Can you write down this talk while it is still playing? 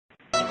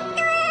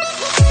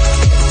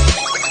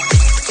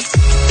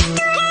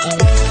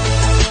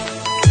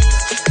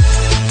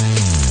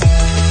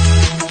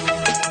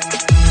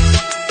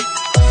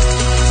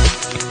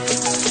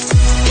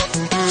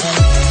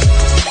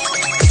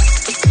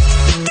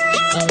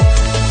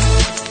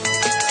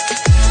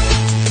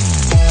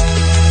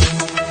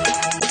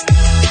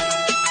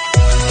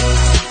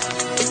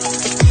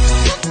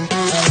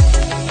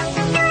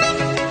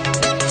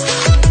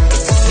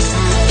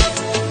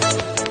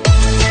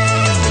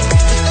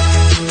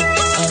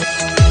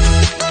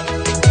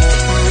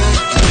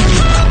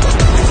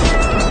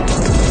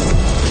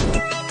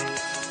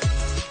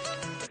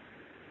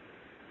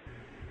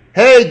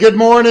Hey, good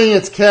morning.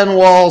 It's Ken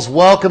Walls.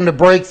 Welcome to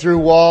Breakthrough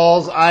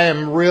Walls. I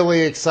am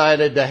really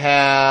excited to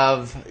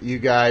have you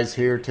guys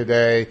here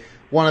today.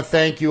 Want to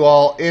thank you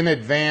all in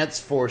advance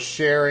for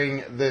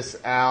sharing this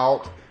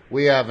out.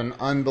 We have an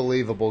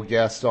unbelievable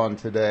guest on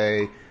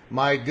today.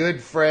 My good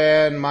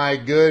friend, my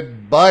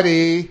good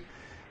buddy,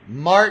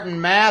 Martin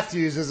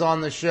Matthews is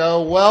on the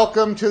show.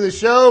 Welcome to the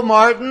show,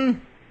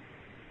 Martin.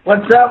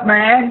 What's up,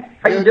 man?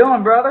 How you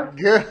doing, brother?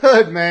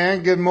 Good,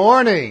 man. Good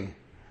morning.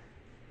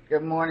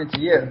 Good morning to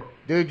you.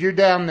 Dude, you're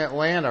down in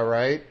Atlanta,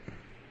 right?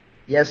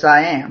 Yes,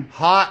 I am.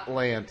 Hot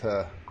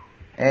Atlanta.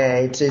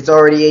 Hey, it's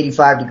already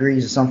 85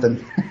 degrees or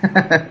something.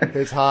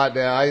 It's hot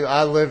down.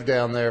 I lived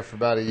down there for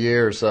about a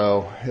year or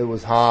so. It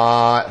was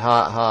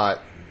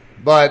hot.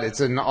 But it's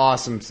an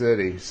awesome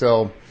city.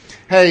 So,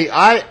 hey,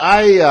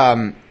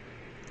 I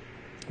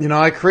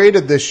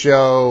created this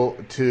show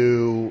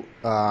to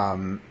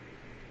kind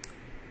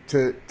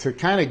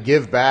of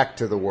give back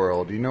to the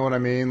world. You know what I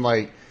mean?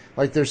 Like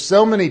there's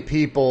so many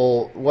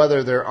people,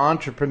 whether they're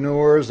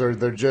entrepreneurs or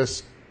they're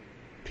just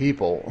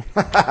people,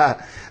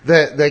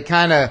 that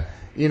kind of,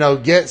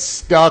 get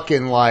stuck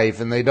in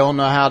life and they don't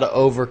know how to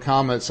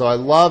overcome it. So I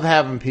love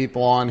having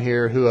people on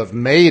here who have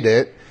made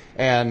it.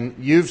 And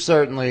you've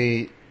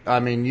certainly,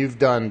 you've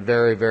done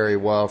very, very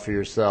well for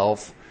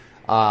yourself.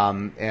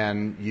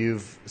 And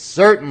you've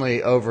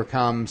certainly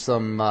overcome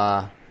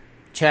some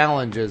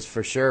challenges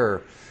for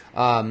sure.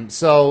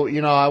 So,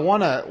 I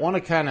want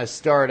to kind of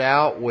start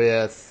out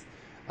with,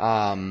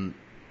 kind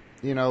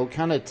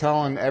of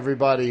telling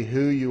everybody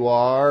who you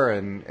are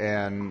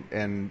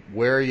and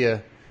where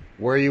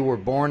you were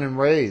born and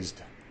raised.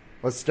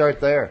 Let's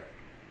start there.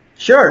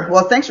 Sure.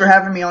 Well, thanks for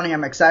having me on here.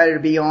 I'm excited to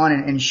be on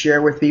and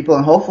share with people,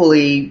 and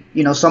hopefully,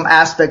 some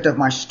aspect of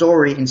my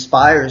story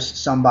inspires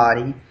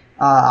somebody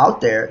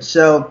out there.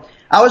 So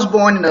I was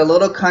born in a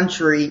little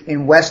country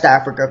in West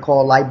Africa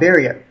called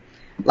Liberia.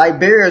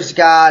 Liberia's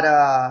got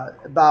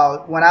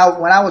about when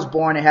I was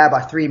born, it had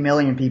about 3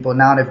 million people.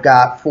 Now they've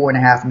got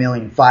 4.5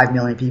 million, 5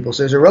 million people.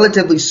 So it's a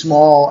relatively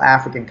small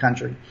African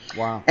country.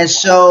 Wow! And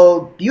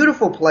so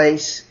beautiful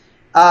place,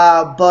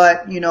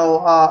 but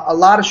a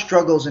lot of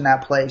struggles in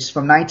that place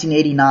from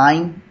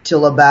 1989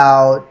 till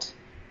about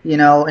in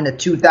the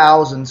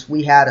 2000s.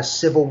 We had a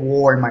civil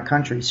war in my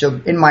country.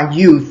 So in my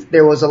youth,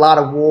 there was a lot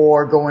of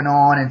war going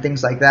on and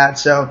things like that.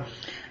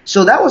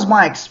 So that was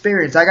my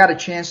experience. I got a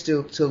chance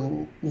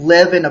to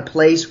live in a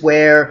place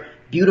where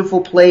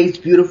beautiful place,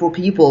 beautiful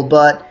people,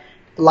 but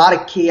a lot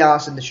of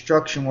chaos and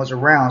destruction was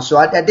around. So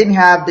I didn't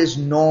have this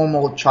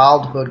normal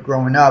childhood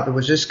growing up. It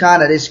was just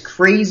kind of this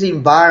crazy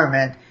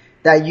environment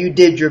that you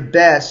did your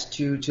best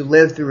to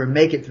live through and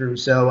make it through.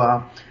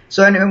 So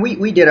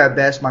we did our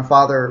best. My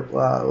father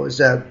was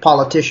a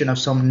politician of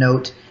some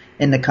note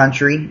in the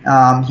country.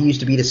 He used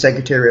to be the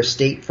Secretary of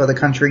State for the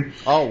country.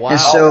 Oh, wow. And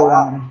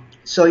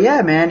so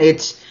yeah, man,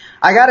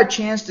 I got a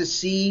chance to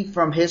see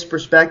from his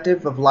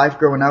perspective of life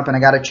growing up, and I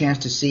got a chance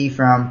to see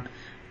from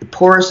the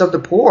poorest of the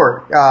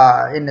poor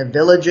in the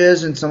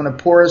villages and some of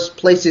the poorest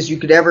places you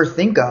could ever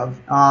think of.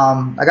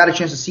 I got a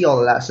chance to see all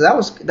of that. So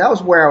that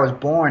was where I was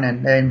born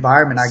and the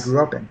environment I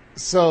grew up in.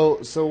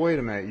 So wait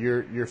a minute.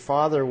 Your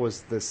father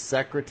was the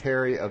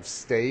Secretary of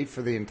State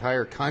for the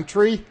entire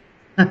country?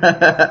 Dude.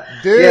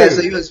 Yeah,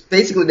 so he was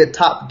basically the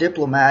top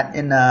diplomat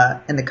in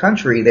the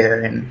country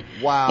there. And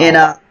wow. And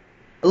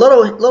a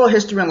little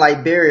history in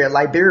Liberia.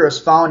 Liberia was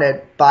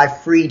founded by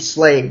freed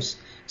slaves.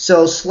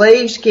 So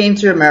slaves came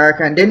to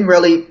America and didn't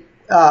really,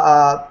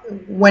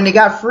 when they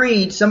got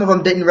freed, some of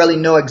them didn't really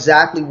know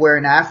exactly where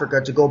in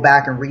Africa to go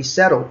back and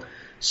resettle.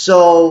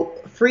 So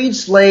freed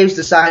slaves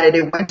decided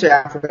they went to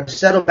Africa to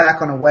settle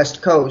back on the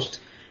West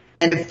Coast,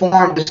 and they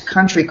formed this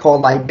country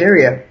called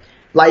Liberia.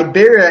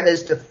 Liberia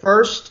is the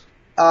first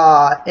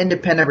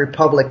independent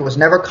republic. It was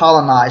never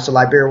colonized, so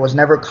Liberia was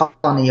never a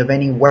colony of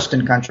any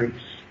Western country.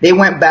 They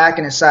went back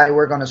and decided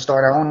we're going to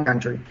start our own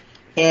country.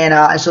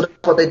 And so that's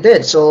what they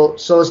did. So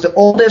it's the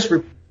oldest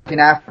republic in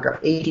Africa.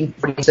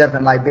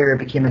 1847, Liberia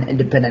became an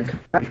independent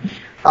country.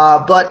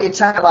 But it's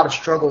had a lot of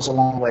struggles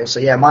along the way. So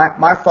yeah,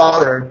 my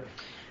father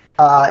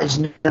is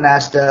known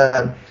as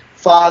the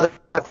father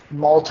of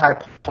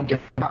multi-party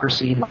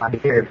democracy in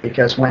Liberia,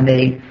 because when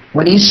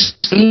these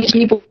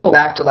people go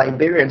back to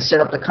Liberia and set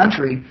up the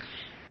country,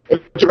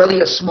 it's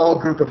really a small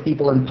group of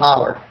people in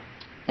power.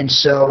 And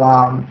so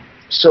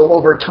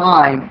over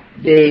time,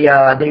 they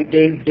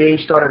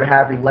started to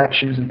have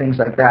elections and things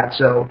like that.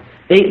 So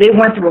they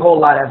went through a whole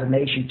lot as a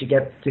nation to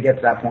get to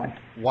that point.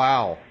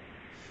 Wow,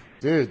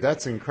 dude,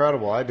 that's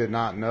incredible. I did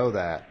not know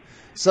that.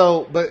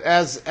 So, but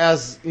as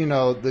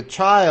the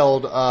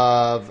child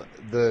of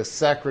the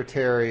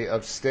Secretary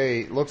of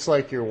State, looks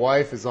like your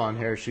wife is on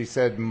here. She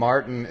said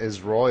Martin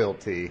is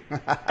royalty.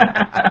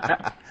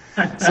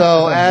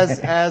 So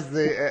as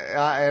the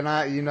and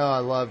I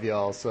love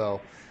y'all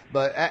so.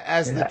 But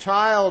as the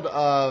child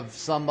of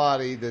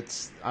somebody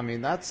that's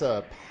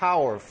a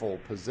powerful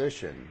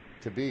position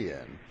to be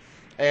in,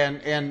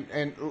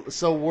 and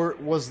so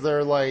weren't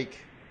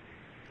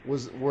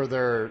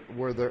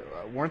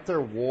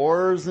there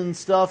wars and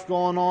stuff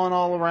going on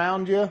all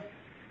around you?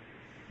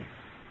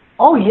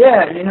 Oh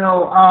yeah,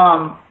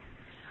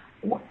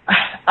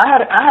 I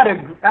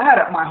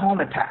had my home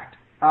attacked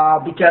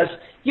because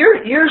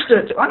here's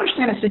to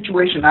understand the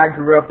situation I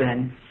grew up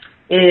in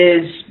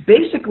is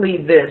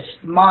basically this.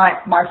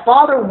 My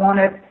father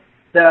wanted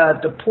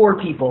the poor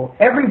people,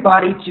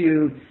 everybody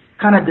to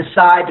kind of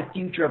decide the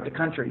future of the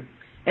country.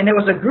 And there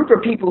was a group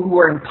of people who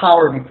were in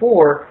power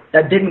before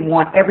that didn't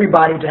want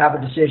everybody to have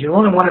a decision.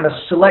 Only wanted a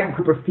select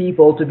group of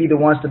people to be the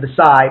ones to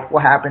decide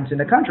what happens in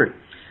the country.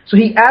 So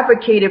he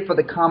advocated for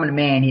the common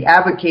man. He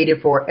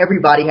advocated for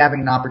everybody having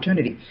an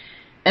opportunity.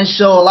 And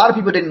so a lot of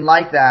people didn't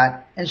like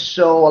that. And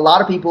so a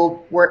lot of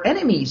people were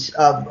enemies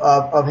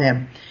of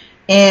him.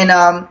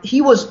 And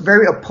he was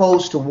very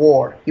opposed to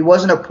war. He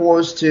wasn't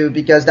opposed to,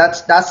 because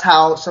that's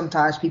how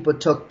sometimes people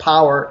took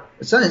power.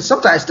 And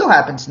sometimes it still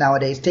happens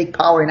nowadays, take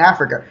power in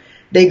Africa.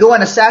 They go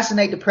and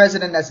assassinate the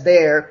president that's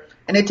there,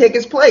 and they take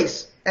his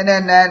place. And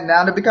then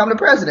now they become the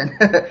president.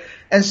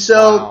 And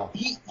so Wow.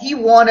 he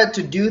wanted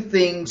to do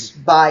things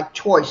by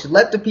choice.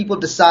 Let the people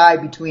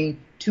decide between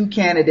two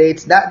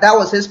candidates. That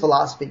was his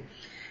philosophy.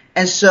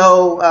 And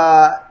so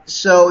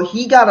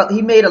he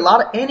made a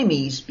lot of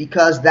enemies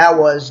because that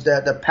was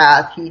the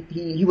path.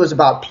 He was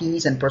about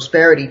peace and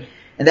prosperity,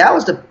 and that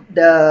was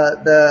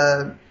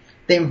the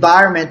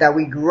environment that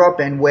we grew up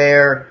in,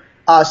 where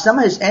some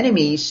of his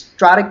enemies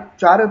try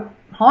to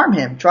harm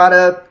him, try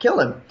to kill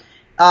him.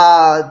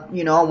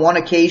 On one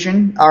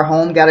occasion, our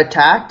home got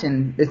attacked,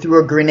 and they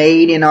threw a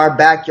grenade in our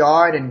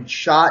backyard and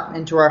shot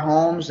into our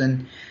homes,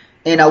 and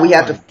we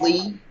had to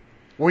flee.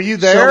 Were you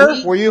there?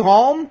 So Were you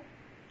home?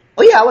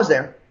 Oh yeah, I was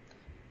there.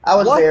 I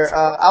was What? there.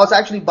 I was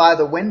actually by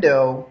the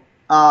window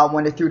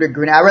when they threw the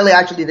grenade. I really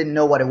actually didn't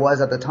know what it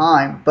was at the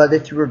time, but they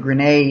threw a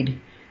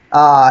grenade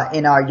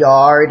in our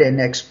yard and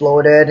it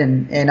exploded,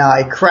 and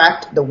it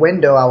cracked the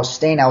window. I was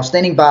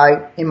standing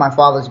by in my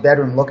father's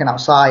bedroom looking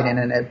outside, and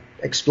then it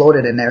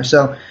exploded in there.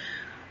 So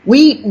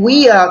we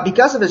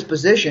because of his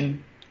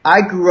position,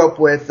 I grew up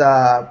with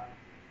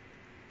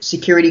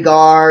security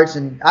guards,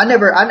 and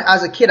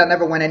as a kid, I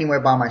never went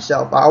anywhere by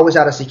myself. I always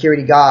had a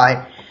security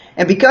guy.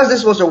 And because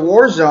this was a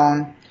war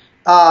zone,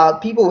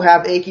 people who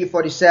have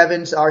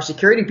AK-47s are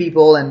security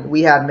people, and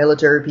we had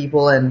military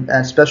people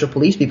and special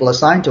police people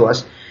assigned to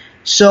us.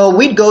 So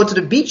we'd go to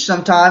the beach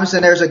sometimes,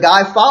 and there's a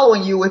guy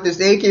following you with his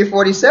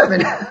AK-47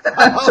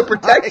 to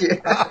protect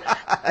you.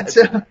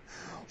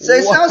 So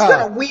it sounds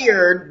kind of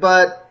weird,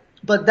 but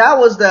that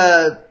was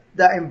the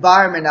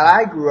environment that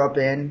I grew up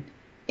in.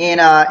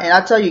 And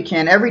I tell you,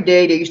 Ken, every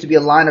day there used to be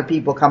a line of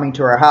people coming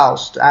to our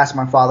house to ask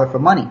my father for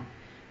money.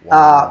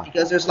 Wow.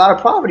 Because there's a lot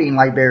of poverty in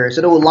Liberia.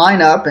 So they would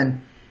line up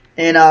and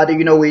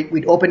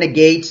we'd open the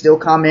gates, they'll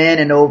come in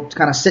and they'll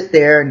kind of sit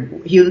there,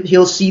 and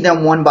he'll see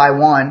them one by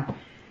one.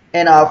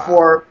 And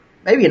for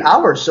maybe an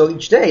hour or so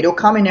each day, they'll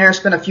come in there,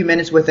 spend a few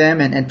minutes with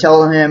him and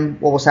tell him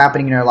what was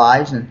happening in their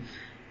lives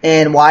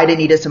and why they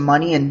needed some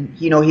money. And,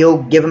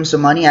 he'll give them some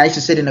money. I used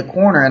to sit in a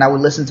corner and I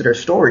would listen to their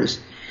stories.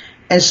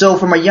 And so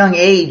from a young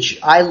age,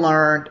 I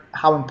learned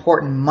how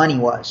important money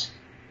was.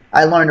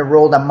 I learned the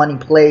role that money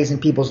plays in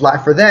people's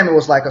life. For them, it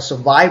was like a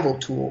survival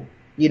tool,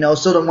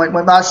 So that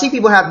when I see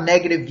people have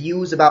negative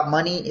views about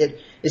money,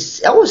 it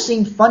always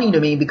seemed funny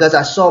to me because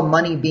I saw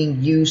money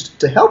being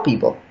used to help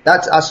people.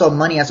 I saw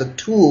money as a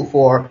tool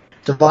for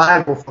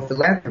survival, for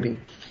philanthropy.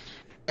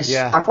 And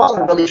Yeah. my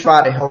father really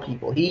tried to help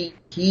people. He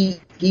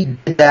did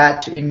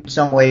that in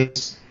some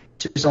ways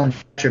to his own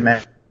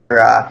detriment.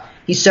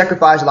 He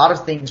sacrificed a lot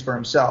of things for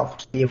himself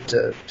to be able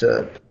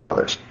to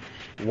others.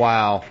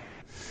 Wow.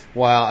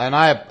 Wow, and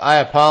I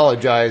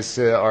apologize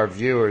to our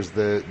viewers.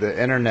 The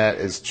internet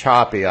is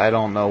choppy. I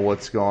don't know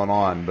what's going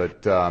on,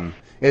 but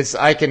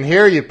I can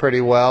hear you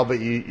pretty well,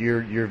 but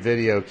your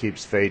video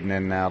keeps fading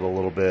in and out a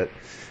little bit.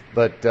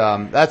 But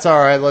that's all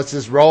right. Let's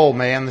just roll,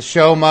 man. The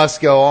show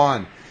must go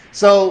on.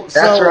 That's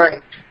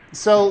right.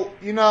 So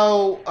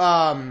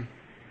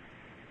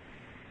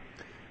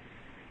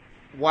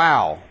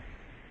wow,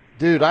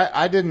 dude,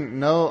 I didn't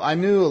know. I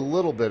knew a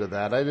little bit of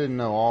that. I didn't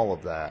know all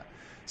of that.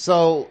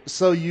 So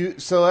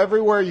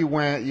everywhere you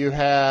went, you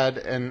had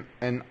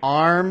an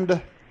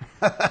armed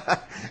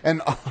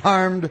an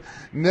armed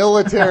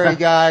military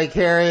guy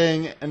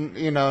carrying,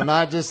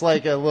 not just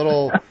like a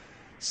little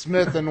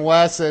Smith and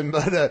Wesson,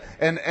 but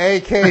an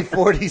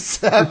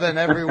AK-47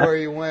 everywhere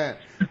you went.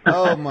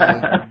 Oh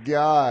my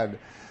God!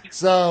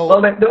 So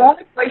Well, the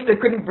only place they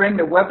couldn't bring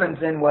the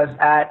weapons in was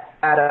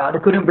they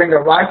couldn't bring a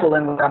rifle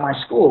in at my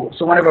school.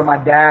 So whenever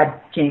my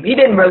dad came, he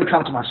didn't really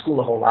come to my school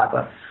a whole lot,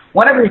 but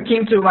whenever he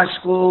came to my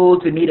school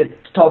to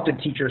talk to the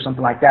teacher or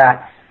something like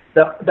that,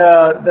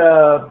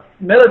 the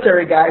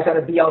military guys had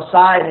to be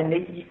outside, and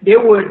they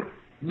would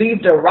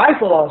leave the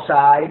rifle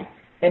outside,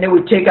 and they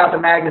would take out the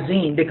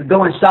magazine. They could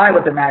go inside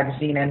with the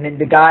magazine, and then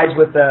the guys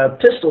with the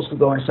pistols could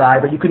go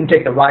inside, but you couldn't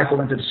take the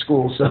rifle into the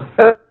school.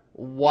 So.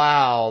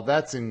 wow,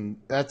 that's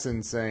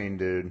insane,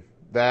 dude.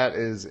 That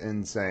is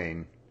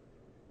insane.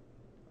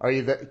 Are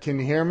you? Can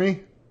you hear me?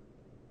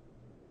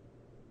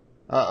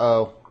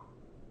 Uh-oh.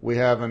 We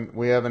have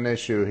an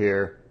issue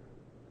here.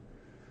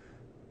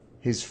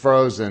 He's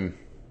frozen.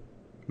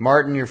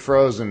 Martin, you're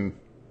frozen.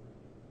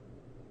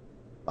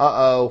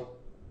 Uh-oh.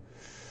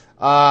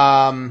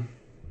 Um,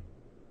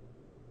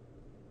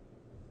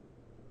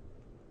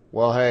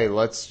 well, hey,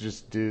 let's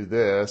just do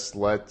this.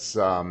 Let's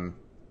end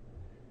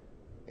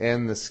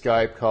the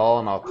Skype call,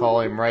 and I'll call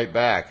him right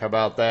back. How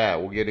about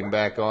that? We'll get him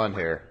back on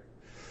here.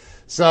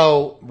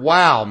 So,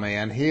 wow,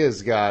 man, he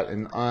has got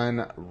an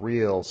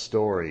unreal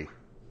story.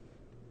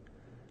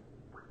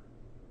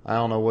 I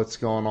don't know what's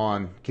going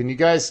on. Can you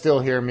guys still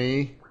hear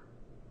me?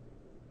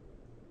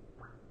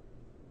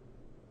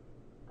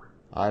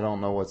 I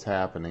don't know what's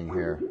happening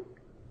here.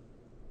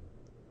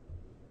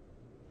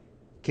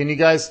 Can you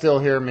guys still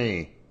hear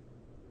me?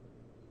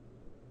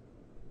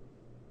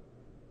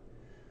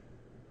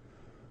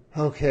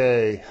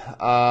 Okay.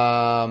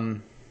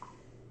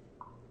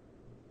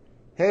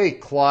 Hey,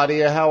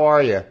 Claudia, how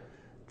are you?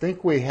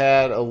 Think we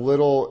had a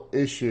little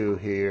issue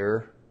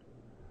here.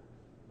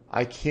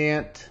 I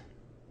can't...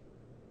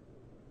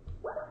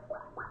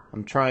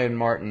 I'm trying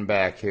Martin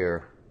back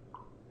here.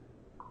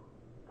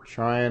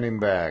 Trying him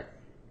back.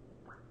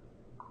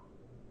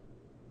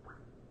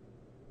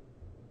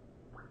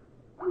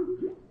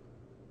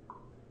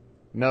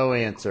 No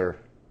answer.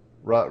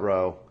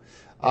 Ruh-roh.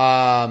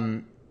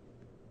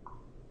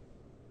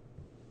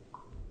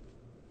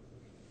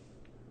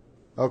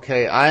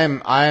 Okay,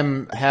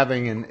 I'm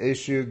having an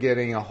issue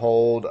getting a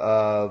hold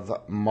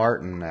of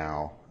Martin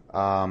now.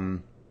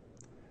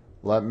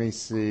 Let me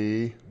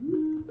see.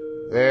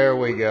 There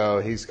we go.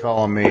 He's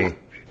calling me.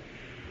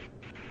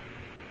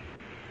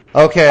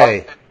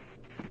 Okay.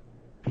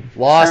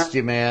 Lost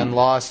you, man.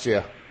 Lost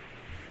you.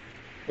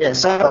 Yeah,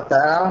 sorry about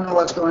that. I don't know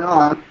what's going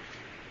on.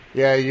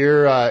 Yeah,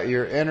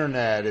 your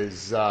internet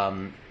is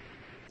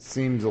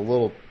seems a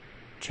little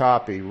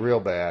choppy, real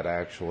bad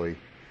actually.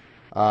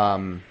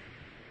 Don't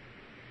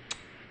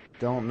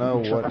know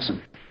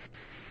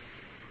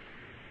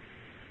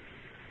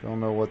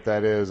what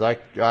that is.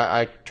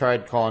 I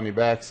tried calling you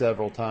back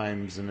several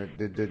times and it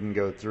didn't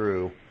go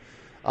through.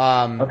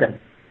 Okay.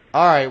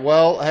 All right.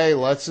 Well, hey,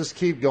 let's just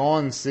keep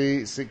going.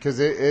 See, because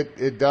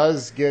it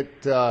does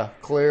get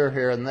clear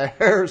here and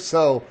there.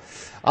 So.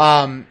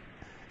 Hang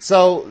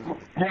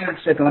on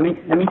a second.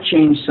 Let me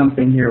change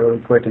something here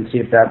really quick and see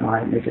if that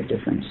might make a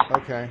difference.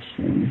 Okay.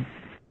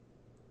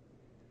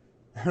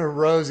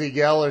 Rosie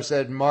Geller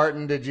said,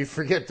 "Martin, did you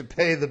forget to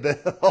pay the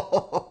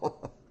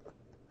bill?"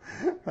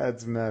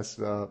 That's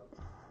messed up.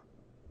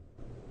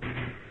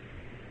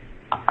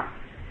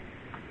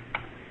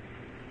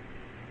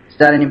 Is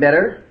that any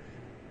better?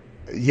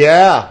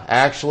 Yeah,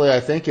 actually, I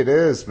think it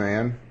is,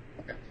 man.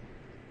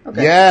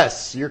 Okay.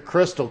 Yes, you're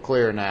crystal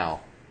clear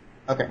now.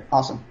 Okay,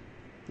 awesome.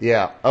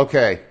 Yeah,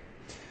 okay.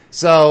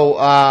 So,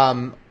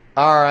 all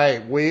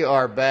right, we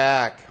are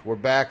back. We're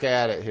back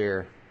at it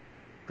here.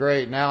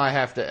 Great, now I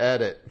have to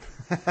edit.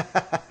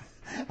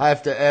 I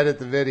have to edit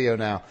the video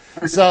now.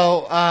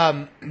 So,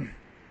 all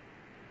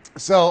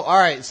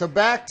right, so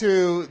back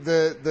to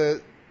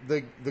the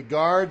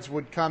guards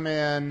would come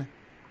in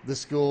the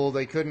school.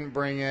 They couldn't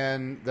bring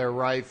in their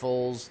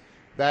rifles.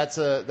 That's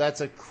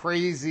a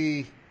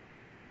crazy...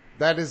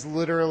 That is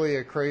literally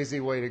a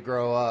crazy way to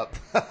grow up.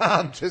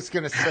 I'm just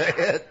going to say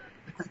it.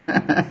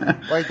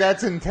 Like,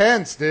 that's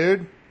intense,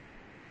 dude.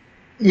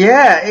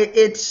 Yeah,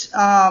 it's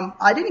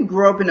I didn't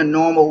grow up in a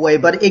normal way,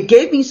 but it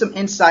gave me some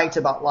insights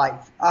about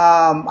life.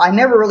 I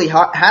never really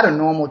had a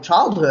normal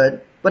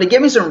childhood, but it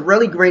gave me some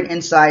really great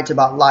insights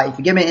about life.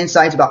 It gave me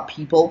insights about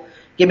people.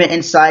 It gave me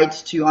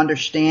insights to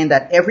understand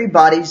that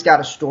everybody's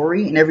got a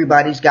story and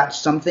everybody's got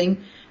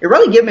something. It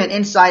really gave me an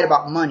insight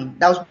about money.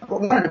 That was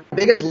one of the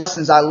biggest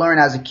lessons I learned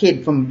as a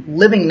kid from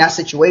living in that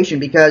situation,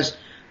 because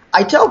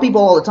I tell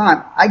people all the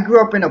time, I grew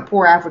up in a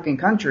poor African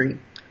country.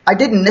 I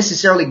didn't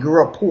necessarily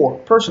grow up poor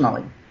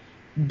personally,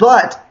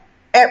 but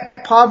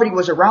poverty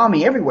was around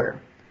me everywhere.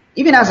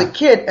 Even as a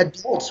kid,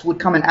 adults would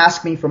come and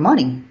ask me for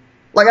money.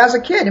 Like, as a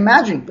kid,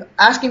 imagine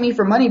asking me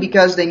for money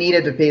because they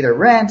needed to pay their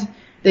rent,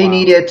 they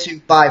needed to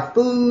buy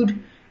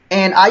food,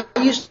 and I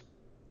used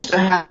to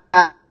have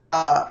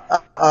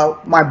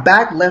my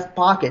back left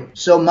pocket,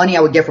 so money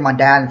I would get from my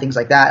dad and things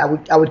like that,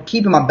 I would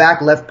keep in my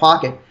back left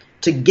pocket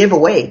to give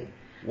away.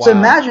 Wow. So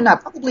imagine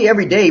that probably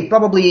every day,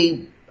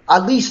 probably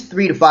at least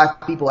 3 to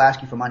 5 people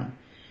ask you for money.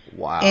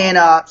 Wow. And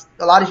a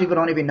lot of people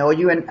don't even know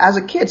you. And as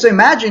a kid, so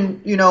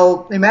imagine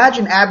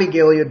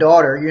Abigail, your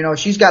daughter,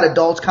 she's got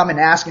adults coming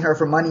asking her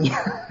for money.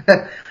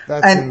 That's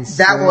and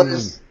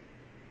insane.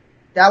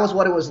 that was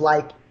what it was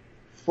like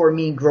for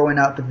me growing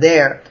up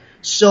there.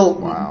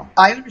 So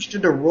I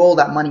understood the role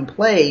that money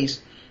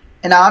plays,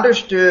 and I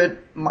understood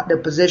the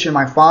position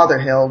my father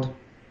held,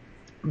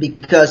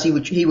 because he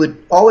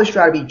would always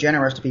try to be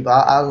generous to people.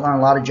 I learned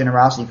a lot of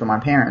generosity from my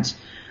parents.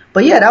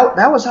 But yeah,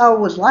 that was how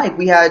it was like.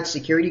 We had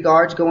security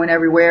guards going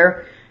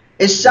everywhere.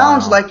 It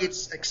sounds like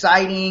it's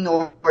exciting,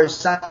 or it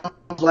sounds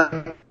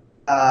like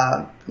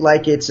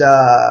it's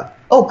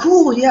oh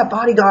cool, yeah,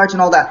 bodyguards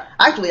and all that.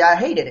 Actually, I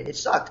hated it. It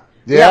sucked.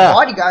 Yeah,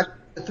 bodyguards.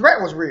 The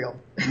threat was real.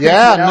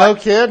 Yeah, no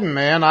kidding,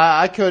 man.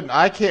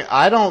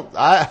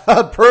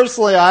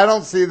 Personally, I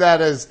don't see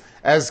that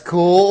as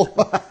cool.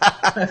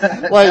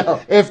 Like No.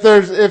 if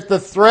the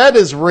threat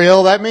is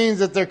real, that means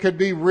that there could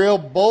be real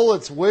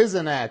bullets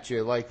whizzing at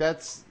you. Like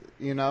that's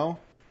Yeah.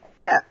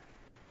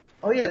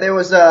 Oh yeah, there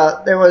was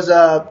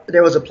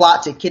a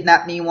plot to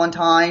kidnap me one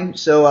time.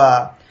 So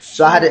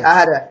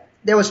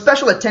there was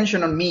special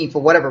attention on me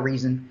for whatever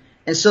reason,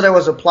 and so there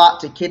was a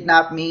plot to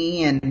kidnap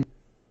me, and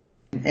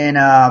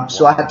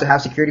so I had to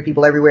have security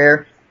people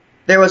everywhere.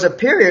 There was a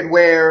period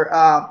where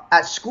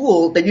at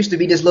school there used to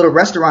be this little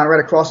restaurant right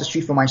across the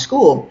street from my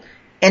school,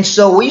 and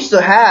so we used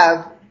to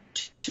have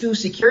two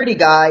security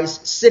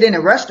guys sit in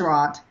a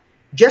restaurant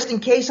just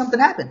in case something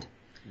happened.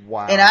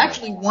 wow. And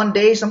actually, one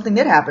day something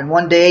did happen.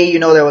 One day,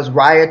 there was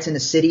riots in the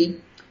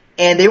city,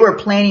 and they were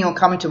planning on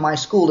coming to my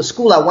school. The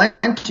school I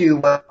went to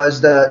was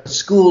the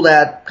school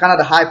that kind of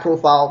the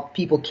high-profile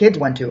kids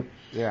went to.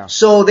 Yeah.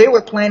 So they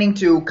were planning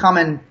to come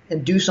and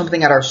do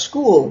something at our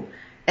school.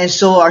 And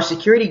so our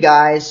security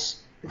guys,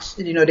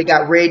 they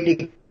got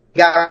radioed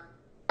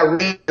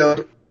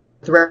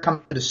threat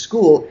coming to the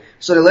school.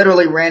 So they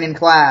literally ran in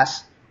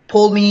class,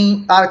 pulled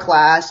me out of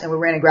class, and we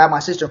ran and grabbed my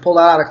sister and pulled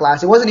her out of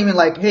class. It wasn't even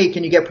like, hey,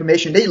 can you get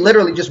permission? They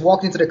literally just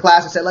walked into the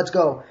class and said, let's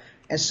go.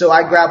 And so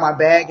I grabbed my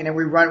bag and then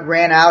we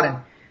ran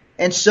out.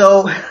 And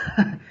so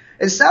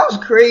it sounds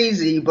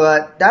crazy,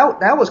 but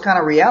that was kind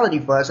of reality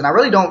for us. And I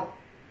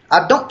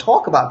don't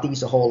talk about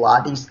these a whole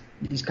lot, these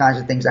kinds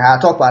of things. I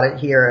talk about it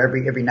here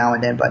every now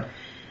and then, but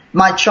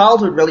my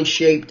childhood really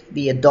shaped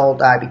the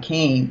adult I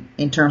became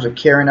in terms of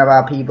caring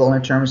about people,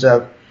 in terms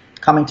of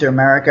coming to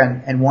America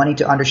and wanting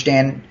to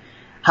understand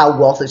how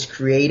wealth is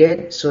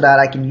created so that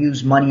I can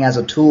use money as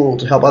a tool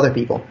to help other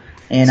people.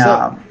 And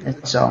so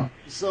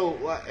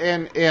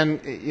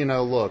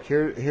look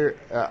here.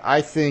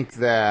 I think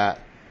that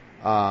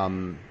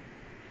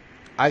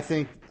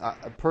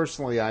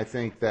personally, I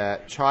think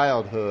that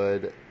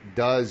childhood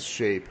does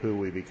shape who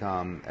we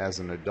become as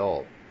an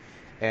adult.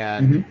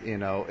 And,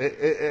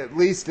 at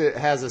least it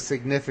has a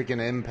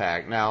significant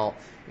impact. Now,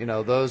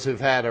 those who've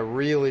had a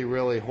really,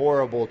 really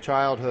horrible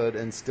childhood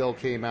and still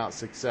came out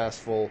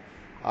successful,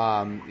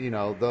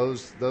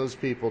 those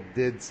people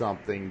did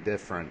something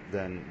different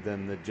than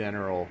the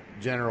general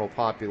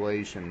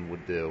population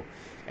would do.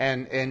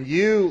 And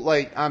you,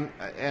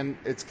 and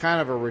it's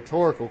kind of a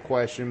rhetorical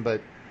question, but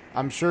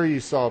I'm sure you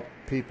saw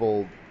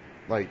people,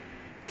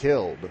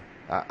 killed,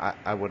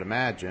 I would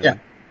imagine. Yeah.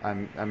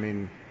 I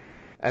mean,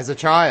 as a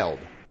child.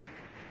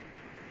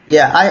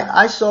 Yeah,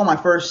 I saw my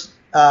first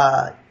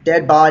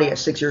dead body at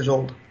 6 years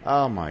old.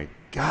 Oh my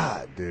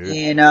God, dude!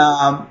 And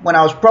when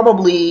I was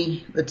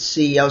probably 12.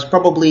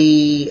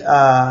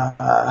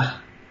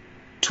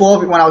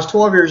 When I was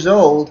 12 years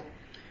old,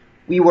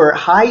 we were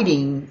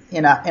hiding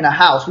in a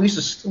house. We used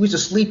to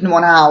sleep in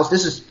one house.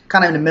 This is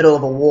kind of in the middle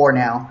of a war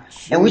now,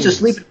 and we used to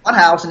sleep in one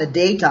house in the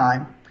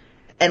daytime,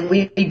 and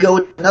we'd go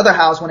to another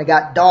house when it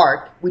got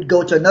dark. We'd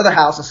go to another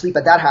house and sleep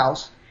at that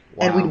house.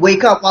 Wow. And we'd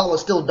wake up while it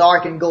was still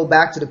dark and go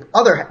back to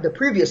the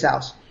previous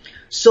house,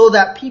 so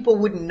that people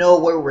wouldn't know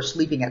where we were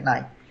sleeping at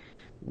night.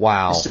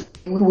 Wow. So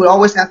we would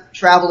always have to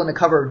travel in the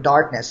cover of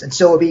darkness, and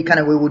so it'd be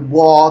we would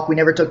walk. We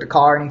never took the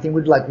car or anything.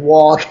 We'd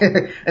walk,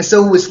 and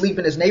so we would sleep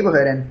in this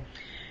neighborhood.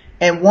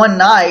 And one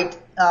night,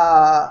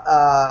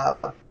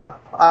 about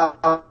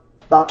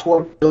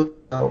 12 years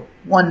ago,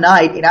 one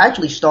night it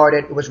actually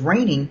started. It was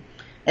raining,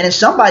 and then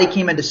somebody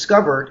came and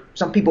discovered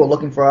some people were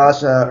looking for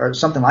us or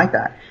something like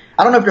that.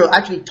 I don't know if they were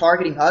actually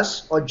targeting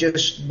us or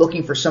just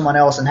looking for someone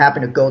else and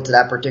happened to go to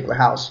that particular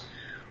house.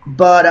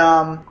 But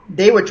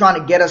they were trying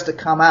to get us to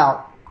come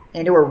out,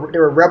 and there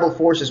were rebel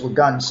forces with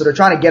guns, so they're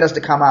trying to get us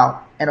to come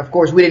out. And of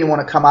course, we didn't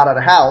want to come out of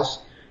the house.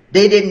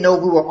 They didn't know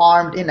we were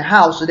armed in the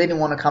house, so they didn't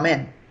want to come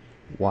in.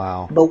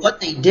 Wow. But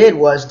what they did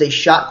was they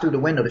shot through the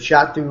window. They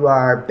shot through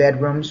our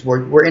bedrooms.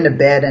 We're in the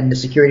bed, and the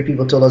security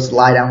people told us to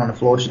lie down on the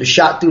floor. So they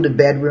shot through the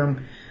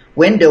bedroom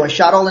window and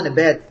shot all in the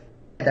bed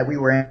that we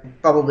were in,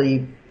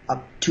 probably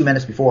 2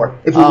 minutes before.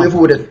 If we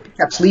would have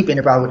kept sleeping,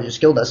 they probably would have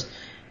just killed us.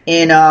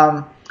 And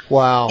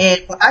wow.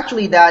 And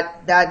actually,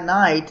 that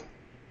night,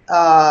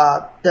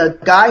 the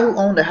guy who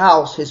owned the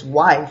house, his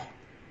wife,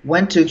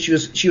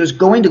 she was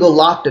going to go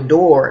lock the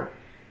door,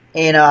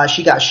 and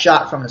she got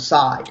shot from the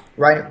side,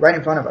 right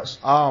in front of us.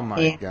 Oh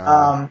my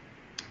God.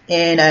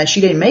 And she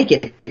didn't make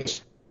it.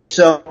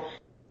 So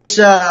it's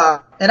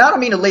and I don't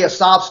mean to lay a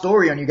sob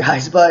story on you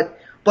guys, but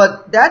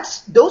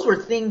those were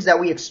things that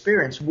we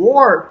experienced.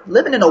 War,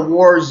 living in a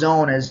war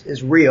zone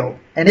is real,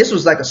 and this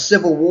was like a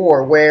civil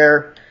war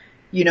where,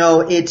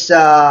 it's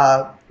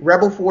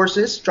rebel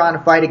forces trying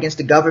to fight against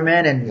the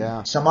government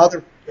and some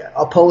other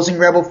opposing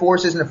rebel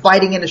forces, and they're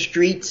fighting in the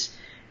streets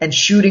and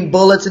shooting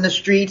bullets in the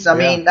streets. I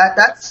mean,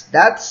 that's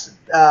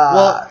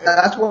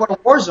what a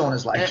war zone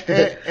is like.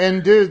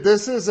 And dude,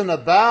 this isn't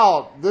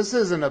about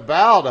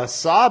a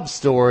sob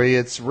story.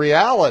 It's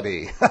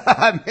reality.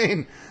 I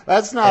mean,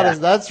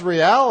 that's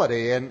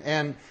reality.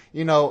 And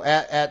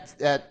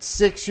at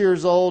 6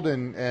 years old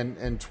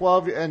and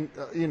 12 and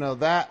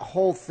that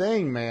whole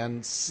thing,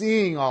 man,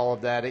 seeing all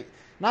of that,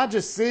 not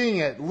just seeing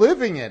it,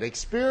 living it,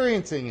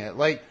 experiencing it,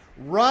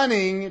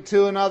 running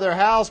to another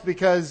house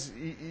because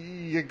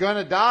you're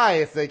gonna die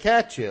if they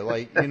catch you,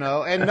 like, you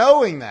know, and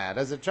knowing that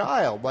as a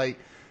child, like,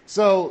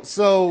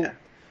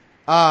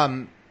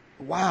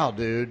 wow,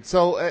 dude.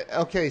 So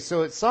okay,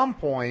 so at some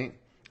point,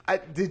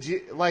 did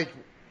you like?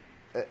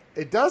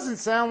 It doesn't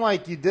sound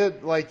like you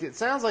did. Like, it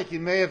sounds like you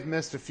may have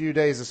missed a few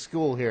days of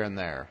school here and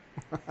there.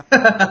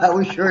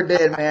 We sure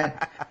did, man.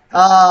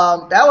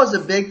 That was a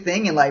big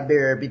thing in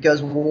Liberia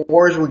because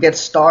wars would get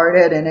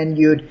started, and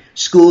then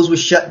schools would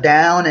shut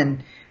down,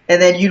 and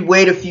then you'd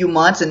wait a few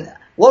months, and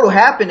what will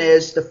happen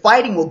is the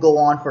fighting will go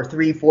on for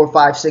 3, 4,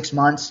 5, 6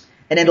 months,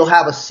 and then they'll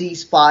have a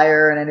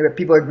ceasefire, and then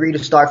people agree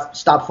to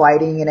stop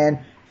fighting, and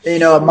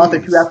then a month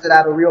or two after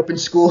that, they'll reopen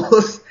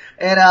schools.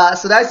 And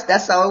so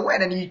that's how it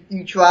went. And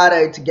you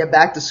try to get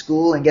back to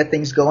school and get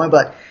things going,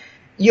 but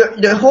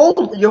your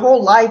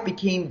whole life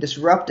became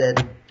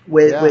disrupted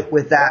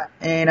with that.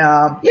 And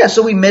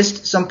so we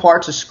missed some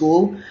parts of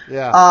school.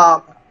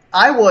 Yeah.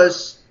 I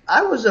was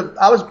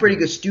a pretty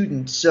good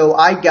student, so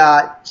I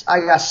got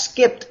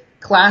skipped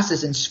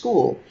classes in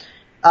school.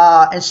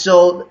 And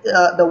so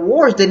the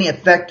wars didn't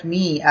affect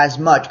me as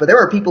much, but there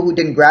were people who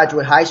didn't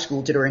graduate high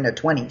school till they were in their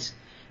 20s.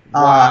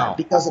 Wow.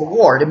 Because of the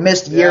war. They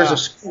missed years of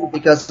school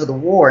because of the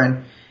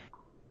war.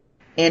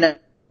 And I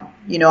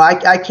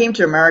came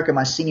to America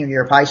my senior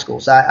year of high school.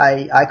 So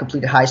I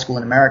completed high school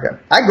in America.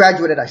 I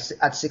graduated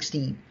at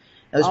 16.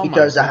 It was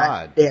because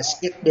they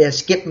had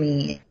skipped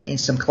me in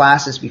some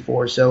classes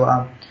before. So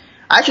I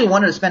actually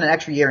wanted to spend an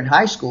extra year in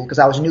high school because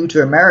I was new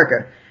to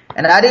America.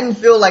 And I didn't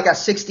feel like at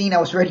 16 I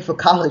was ready for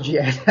college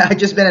yet. I'd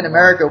just been in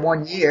America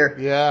 1 year.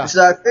 Yeah.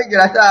 So I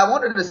thought I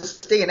wanted to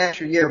stay an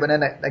extra year, but then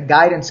the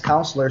guidance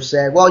counselor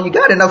said, well, you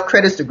got enough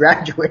credits to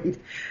graduate.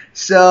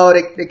 So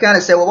they kind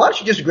of said, well, why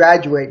don't you just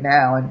graduate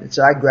now? And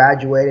so I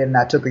graduated, and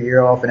I took a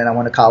year off, and then I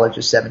went to college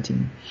at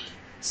 17.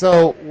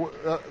 So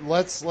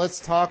let's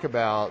talk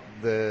about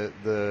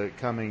the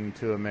coming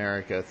to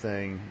America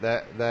thing.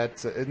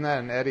 That's isn't that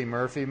an Eddie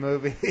Murphy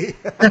movie?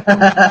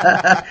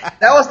 That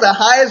was the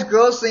highest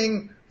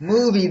grossing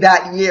movie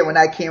that year when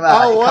I came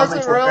out. Oh, was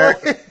it really?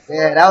 America.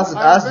 Yeah, that was a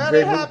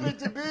great movie. I'm very happy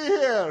to be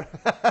here.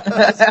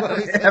 That's what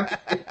he said.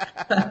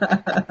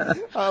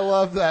 I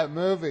love that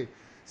movie.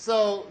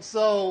 So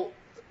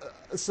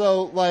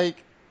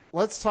like,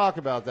 let's talk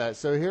about that.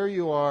 So here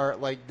you are,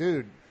 like,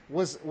 dude,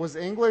 was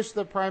English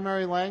the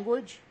primary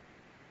language?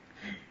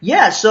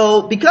 Yeah,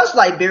 so because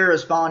Liberia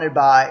was founded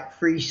by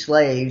free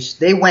slaves,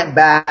 they went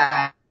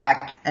back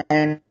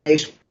and they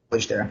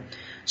established there.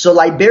 So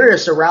Liberia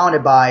is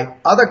surrounded by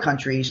other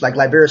countries, like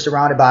Liberia is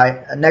surrounded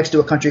by next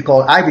to a country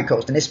called Ivory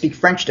Coast, and they speak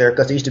French there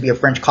because they used to be a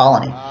French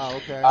colony. Ah,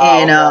 okay.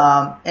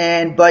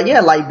 But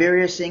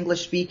Liberia is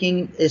English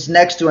speaking. Is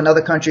next to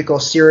another country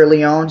called Sierra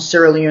Leone.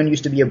 Sierra Leone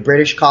used to be a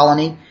British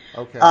colony.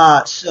 Okay.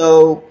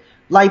 So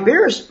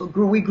Liberia,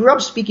 we grew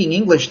up speaking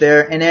English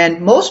there, and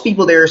then most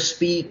people there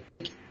speak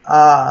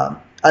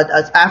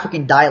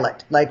African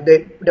dialect, like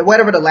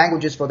whatever the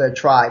language is for their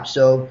tribe.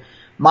 So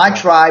my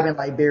tribe in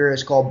Liberia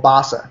is called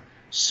Bassa.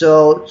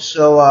 So we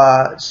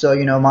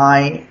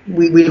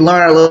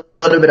learned a little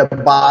bit of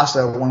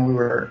Bassa when we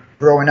were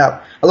growing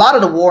up. A lot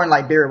of the war in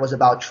Liberia was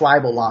about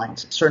tribal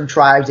lines. Certain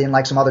tribes didn't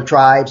like some other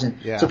tribes, and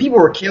so people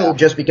were killed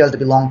just because they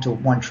belonged to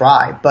one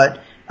tribe.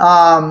 But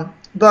no,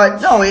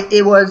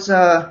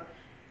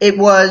 it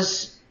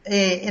was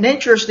an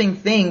interesting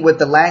thing with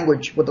the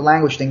language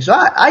thing. So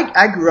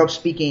I grew up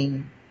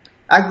speaking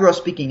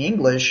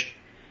English.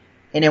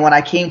 And then when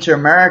I came to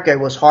America, it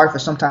was hard for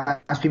sometimes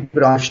people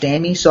to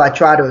understand me. So I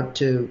try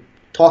to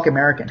talk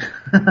American,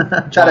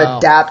 to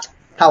adapt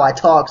how I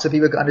talk so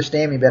people can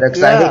understand me better.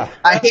 Because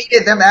I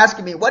hated them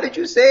asking me, "What did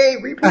you say?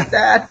 Repeat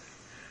that."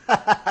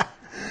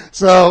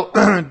 So,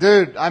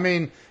 dude, I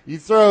mean, you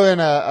throw in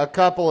a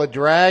couple of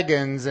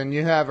dragons and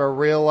you have a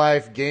real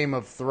life Game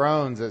of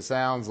Thrones. It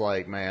sounds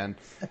like, man.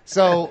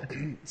 So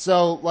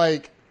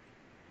like,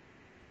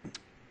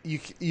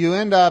 you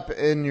end up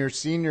in your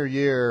senior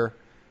year.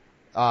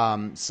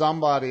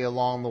 Somebody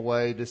along the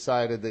way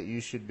decided that you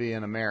should be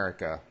in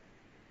America.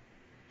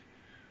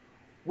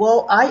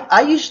 Well,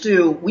 I used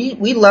to,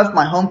 we left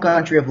my home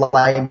country of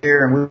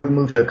Liberia and we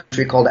moved to a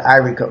country called the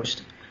Ivory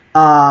Coast.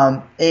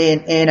 And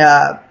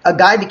a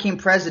guy became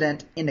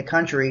president in the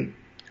country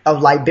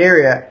of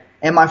Liberia,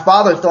 and my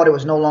father thought it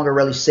was no longer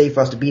really safe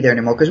for us to be there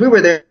anymore because we were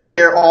there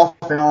off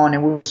and on,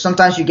 and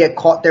sometimes you get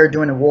caught there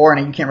during the war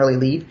and you can't really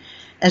leave.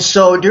 And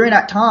so during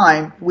that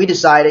time, he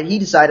decided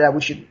that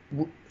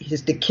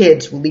the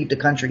kids would leave the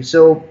country.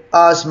 So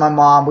us, my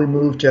mom, we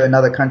moved to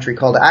another country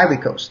called the Ivory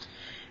Coast.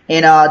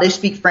 And they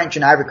speak French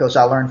in Ivory Coast.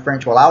 I learned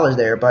French while I was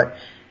there. But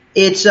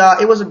it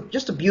was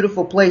just a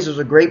beautiful place. It was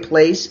a great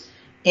place.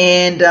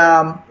 And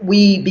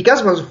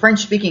because it was a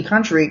French-speaking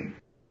country,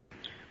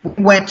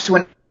 we went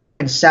to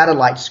a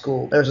satellite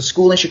school. There was a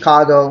school in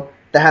Chicago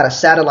that had a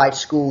satellite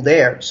school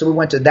there. So we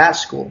went to that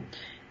school.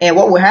 And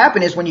what would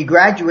happen is when you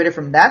graduated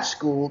from that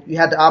school, you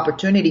had the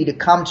opportunity to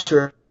come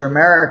to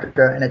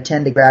America and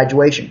attend the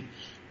graduation.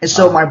 And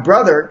so my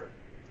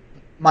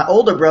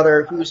older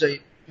brother, who's a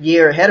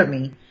year ahead of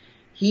me,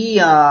 he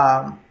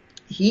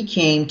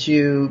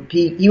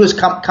he was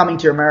coming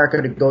to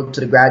America to go to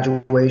the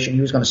graduation.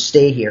 He was going to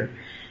stay here.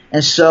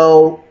 And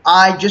so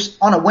I just,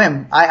 on a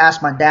whim, I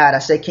asked my dad, I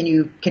said, can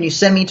you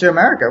send me to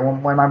America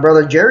when my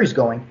brother Jerry's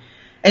going?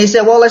 And he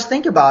said, well, let's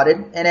think about it.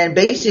 And then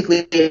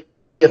basically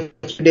a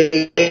few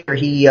days later,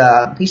 he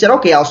said,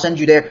 okay, I'll send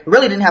you there.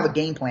 Really didn't have a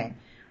game plan.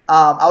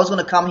 I was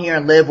going to come here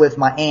and live with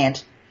my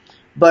aunt,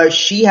 but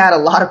she had a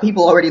lot of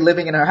people already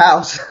living in her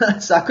house,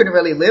 so I couldn't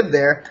really live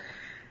there.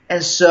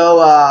 And so,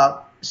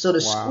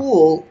 the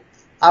school,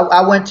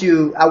 I went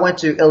to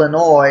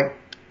Illinois.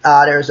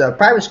 There's a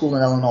private school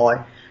in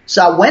Illinois.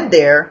 So I went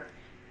there,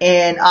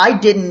 and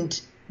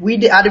we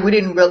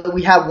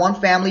had one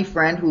family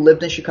friend who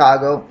lived in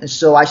Chicago, and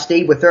so I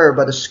stayed with her,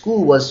 but the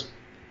school was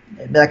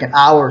like an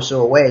hour or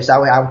so away.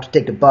 So I would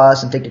take the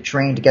bus and take the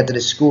train to get to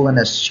the school in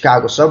the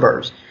Chicago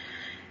suburbs.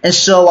 And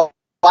so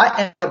I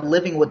ended up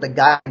living with the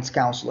guidance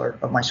counselor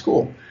of my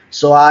school.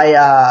 So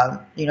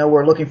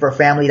we're looking for a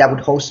family that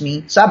would host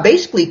me. So I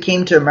basically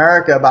came to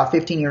America about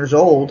 15 years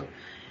old,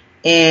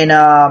 and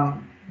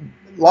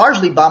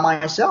largely by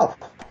myself.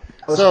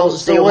 So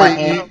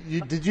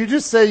wait, did you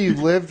just say you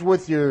lived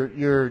with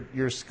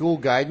your school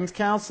guidance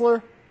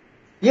counselor?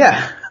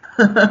 Yeah.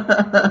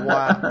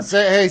 Wow.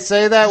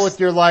 Say that with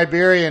your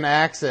Liberian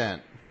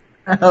accent.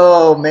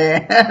 Oh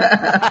man.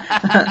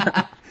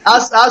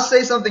 I'll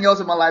say something else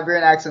with my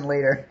Liberian accent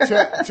later.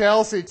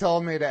 Chelsea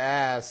told me to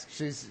ask.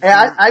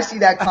 I see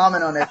that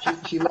comment on it.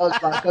 She loves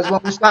mine because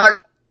when I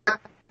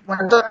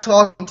start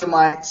talking to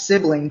my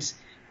siblings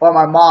or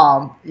my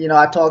mom, we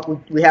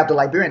have the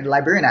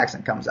Liberian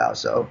accent comes out.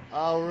 So.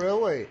 Oh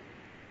really?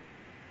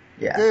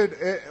 Yeah. Dude,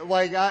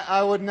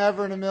 I would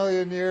never in a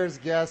million years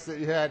guess that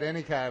you had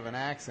any kind of an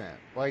accent.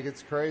 Like,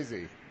 it's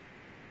crazy.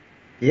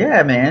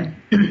 Yeah,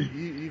 man.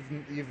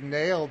 You've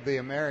nailed the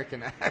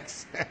American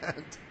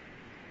accent.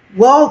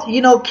 Well,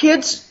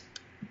 kids,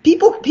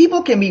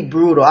 people can be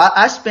brutal.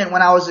 I spent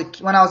when I was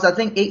I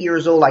think 8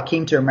 years old, I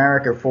came to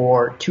America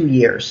for 2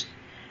 years,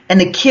 and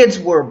the kids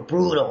were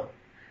brutal.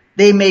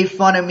 They made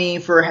fun of me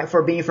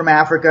for being from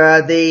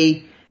Africa.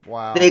 They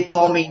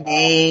called me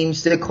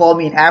names. They called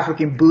me an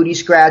African booty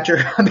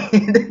scratcher. I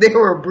mean, they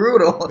were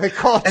brutal. They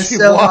called you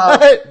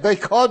what? They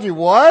called you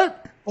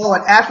what? Oh,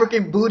 an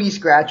African booty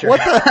scratcher. What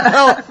the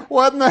hell?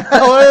 What in the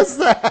hell is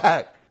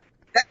that?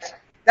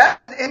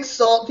 That's an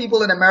insult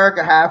people in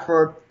America have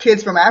for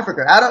kids from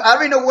Africa. I don't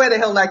even know where the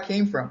hell that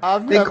came from.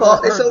 I've never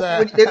heard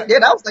that.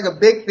 That was like a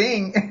big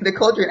thing. They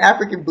called you an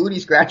African booty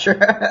scratcher.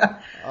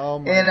 Oh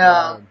my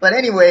God. But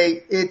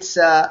anyway, it's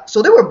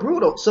so they were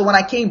brutal. So when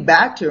I came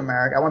back to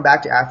America, I went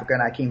back to Africa,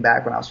 and I came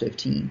back when I was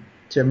 15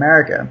 to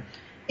America,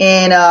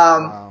 and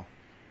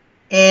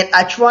and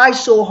I tried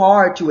so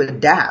hard to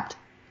adapt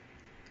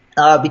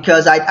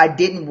because I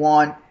didn't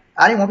want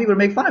people to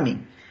make fun of me.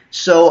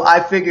 So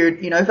I figured,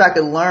 if I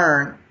could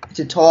learn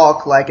to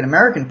talk like an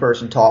American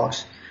person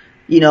talks,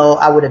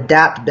 I would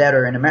adapt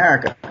better in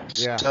America.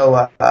 Yeah.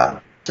 So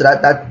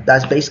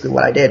that's basically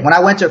what I did. When I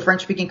went to a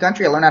French-speaking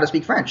country, I learned how to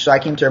speak French. So I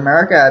came to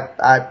America.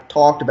 I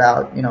talked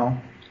about,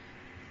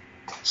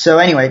 So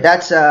anyway,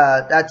 that's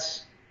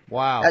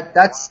wow.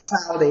 That's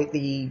how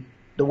the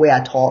way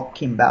I talk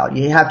came about.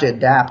 You have to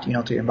adapt, to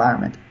your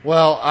environment.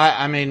 Well,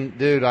 I mean,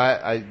 dude,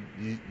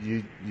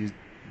 you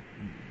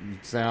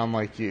sound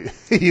like you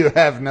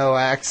have no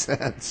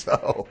accent,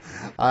 so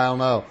I don't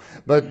know.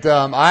 But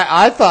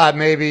I thought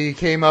maybe you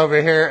came over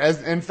here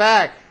as, in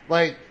fact,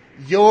 like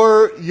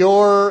your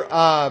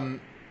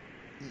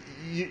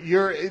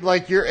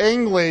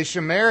English,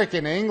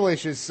 American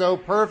English is so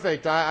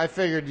perfect. I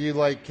figured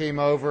you came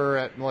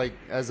over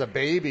as a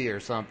baby or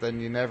something.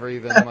 You never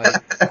even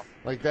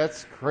like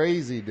that's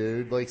crazy,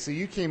 dude. So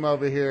you came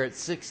over here at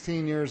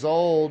 16 years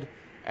old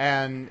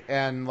and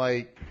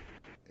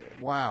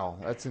wow,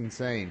 that's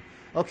insane.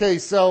 Okay,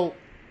 so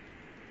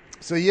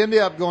you ended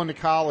up going to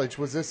college.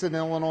 Was this in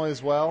Illinois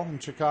as well, in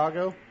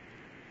Chicago?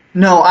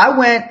 No,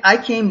 I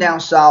came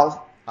down south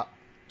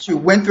to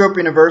Winthrop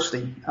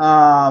University,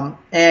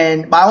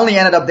 and I only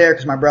ended up there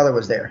because my brother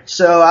was there.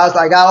 So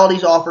I got all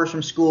these offers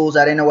from schools.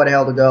 I didn't know where the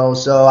hell to go.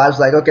 So I was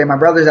like, okay, my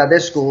brother's at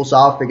this school, so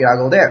I'll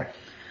go there.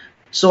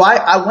 So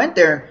I went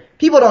there.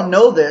 People don't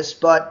know this,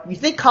 but you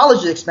think college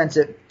is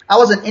expensive. I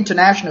was an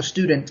international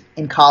student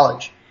in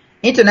college.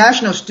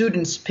 International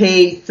students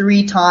pay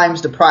 3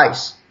 times the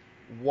price.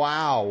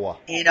 Wow.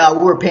 And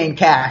we were paying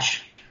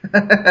cash.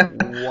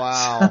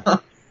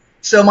 Wow.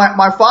 So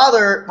my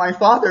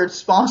father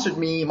sponsored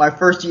me my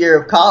first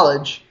year of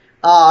college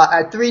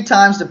at 3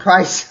 times the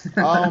price.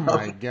 Oh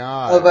my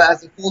God.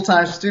 As a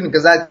full-time student,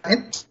 because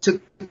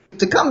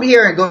to come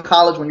here and go to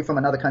college when you're from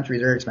another country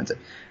is very expensive.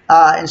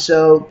 And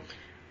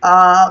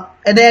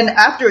then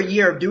after a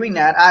year of doing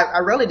that, I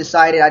really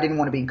decided I didn't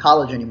want to be in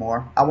college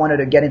anymore. I wanted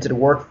to get into the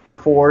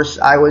workforce.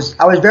 I was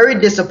very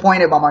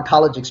disappointed by my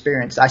college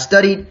experience. I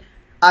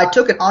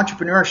took an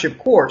entrepreneurship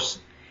course,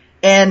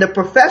 and the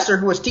professor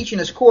who was teaching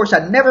this course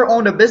had never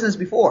owned a business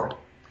before.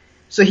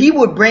 So he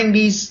would bring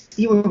these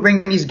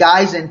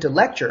guys in to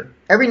lecture.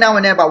 Every now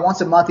and then, about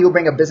once a month, he would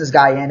bring a business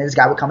guy in, and this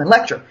guy would come and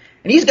lecture.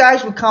 And these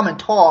guys would come and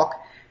talk,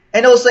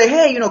 and they'll say,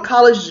 hey,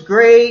 college is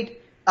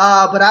great,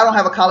 but I don't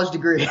have a college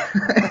degree.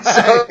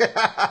 So,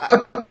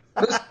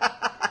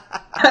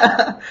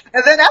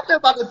 and then after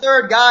about the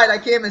third guy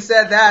that came and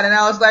said that, and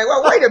I was like,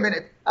 well, wait a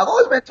minute. I've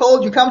always been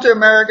told you come to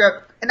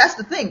America, and that's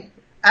the thing.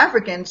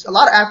 Africans, a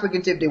lot of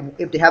Africans,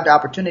 if they have the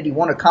opportunity,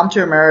 want to come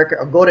to America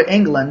or go to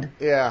England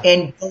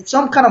and go to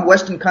some kind of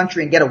Western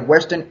country and get a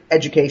Western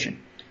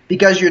education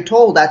because you're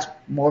told that's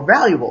more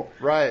valuable.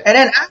 Right. And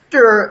then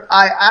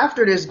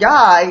after this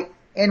guy,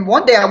 and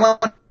one day I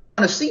went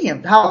to see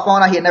him. How I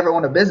found out he had never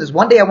owned a business.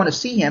 One day I went to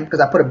see him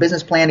because I put a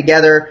business plan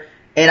together,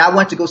 and I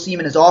went to go see him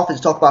in his office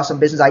to talk about some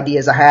business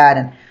ideas I had.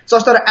 And so I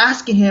started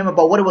asking him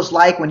about what it was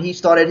like when he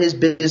started his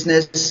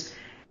business.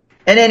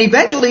 And then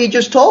eventually he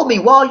just told me,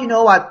 well,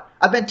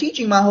 I've been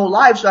teaching my whole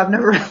life, so I've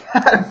never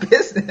had a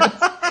business.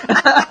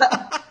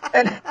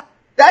 And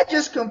that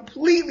just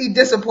completely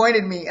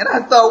disappointed me. And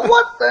I thought,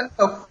 what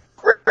the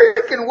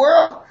freaking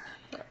world?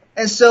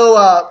 And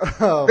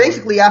so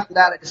basically after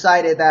that, I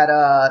decided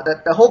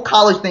that the whole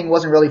college thing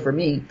wasn't really for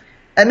me.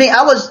 I mean,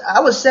 I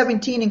was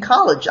 17 in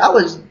college. I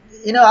was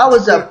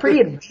pretty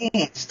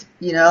advanced,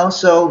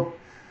 so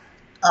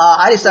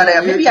I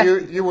decided maybe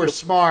you were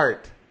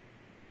smart.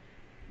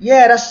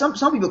 Yeah, that's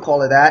some people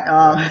call it that.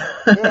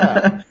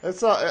 Yeah,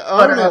 it's all,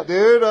 own it,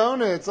 dude.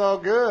 Own it. It's all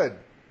good.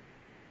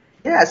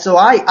 Yeah, so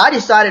I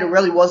decided it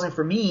really wasn't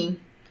for me,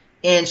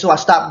 and so I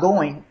stopped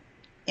going.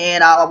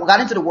 And I got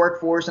into the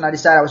workforce, and I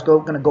decided I was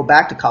going to go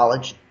back to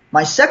college.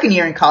 My second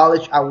year in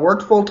college, I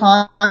worked full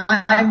time,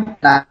 and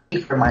I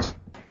paid for myself.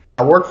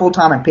 I worked full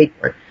time and paid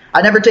for it.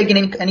 I never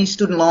taken any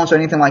student loans or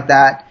anything like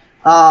that,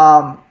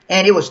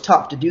 and it was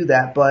tough to do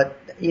that. But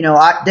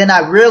then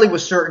I really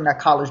was certain that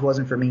college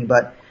wasn't for me.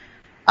 But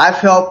I've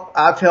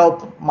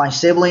helped my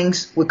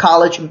siblings with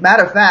college.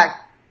 Matter of fact,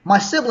 my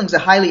siblings are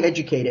highly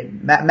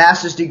educated,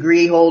 master's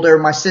degree holder.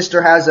 My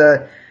sister has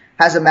a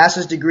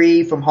master's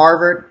degree from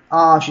Harvard.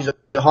 She's a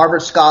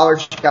Harvard scholar.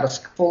 She got a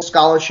full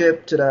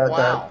scholarship to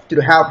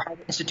the Harvard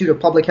Institute of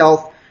Public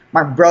Health.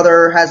 My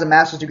brother has a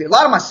master's degree. A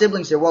lot of my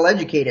siblings are well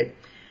educated.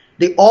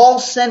 They all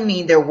send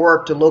me their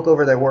work to look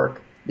over their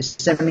work. They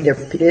send me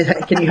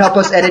can you help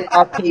us edit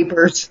our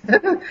papers?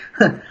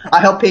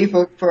 I help pay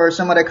for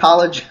some of their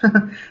college.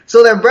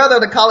 So their brother,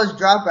 the college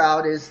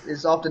dropout,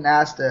 is often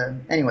asked.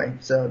 Anyway,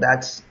 so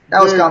that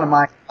was kind of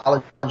my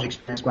college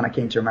experience when I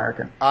came to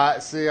America.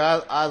 See,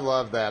 I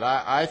love that.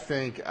 I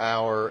think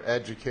our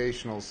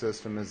educational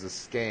system is a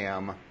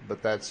scam,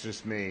 but that's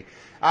just me.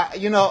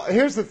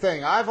 Here's the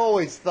thing. I've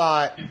always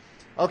thought,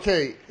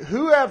 okay,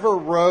 whoever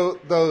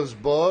wrote those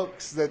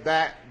books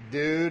that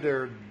dude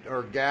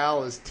or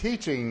gal is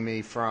teaching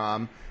me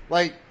from,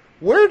 like,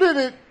 where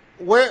did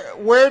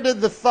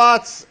the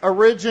thoughts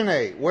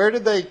originate? Where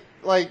did they,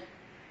 like,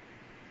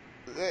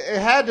 it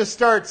had to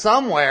start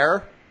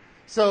somewhere.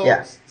 So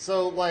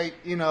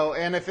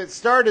and if it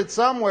started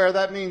somewhere,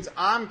 that means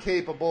I'm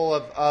capable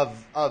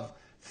of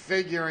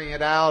figuring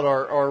it out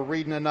or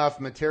reading enough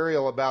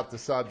material about the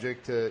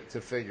subject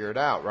to figure it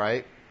out,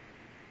 right?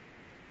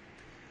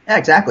 Yeah,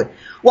 exactly.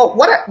 Well,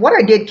 what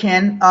I did,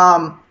 Ken,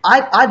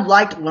 I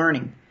liked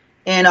learning.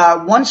 And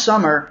one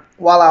summer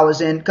while I was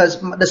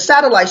because the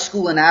satellite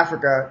school in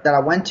Africa that I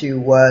went to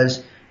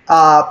was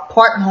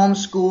part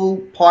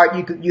homeschool,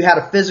 part you had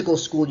a physical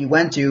school you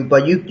went to,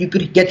 but you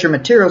could get your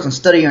materials and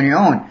study on your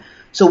own.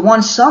 So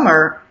one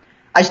summer,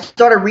 I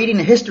started reading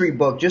a history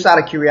book just out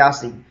of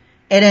curiosity.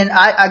 And then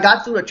I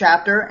got through a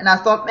chapter, and I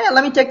thought, man,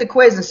 let me take the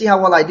quiz and see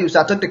how well I do.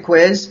 So I took the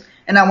quiz,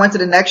 and I went to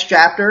the next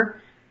chapter.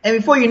 And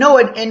before you know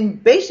it, in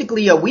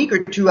basically a week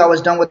or two, I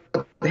was done with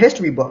the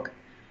history book.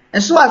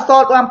 And so I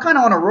thought, well, I'm kind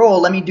of on a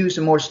roll. Let me do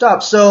some more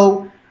stuff.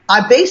 So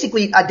I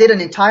did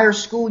an entire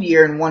school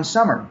year in one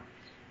summer.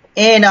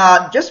 And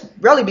just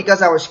really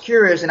because I was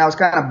curious and I was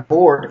kind of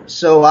bored.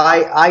 So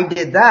I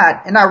did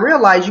that. And I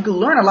realized you could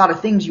learn a lot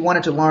of things you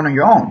wanted to learn on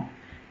your own.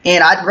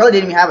 And I really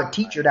didn't even have a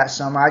teacher that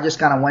summer. I just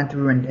kind of went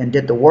through and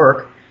did the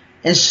work.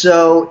 And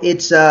so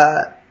it's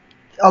a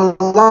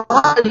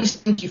lot of these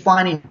things you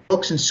find in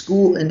books and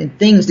school and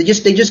things,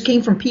 they just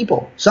came from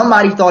people.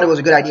 Somebody thought it was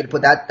a good idea to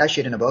put that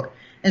shit in a book.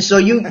 And so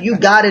you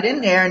got it in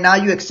there, and now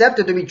you accept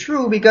it to be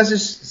true because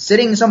it's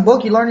sitting in some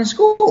book you learned in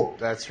school.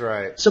 That's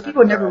right. So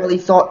people never really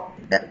thought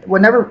that.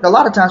 A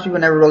lot of times people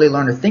never really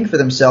learn to think for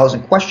themselves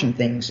and question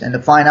things and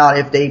to find out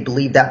if they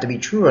believe that to be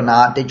true or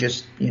not. They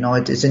just,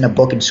 it's in a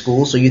book in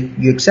school, so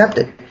you accept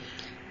it.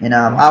 And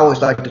I always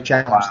like to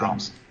challenge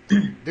things.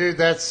 Dude,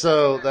 that's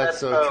so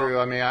true.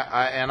 I mean,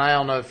 I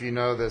don't know if you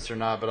know this or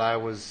not, but I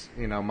was,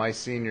 my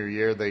senior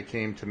year, they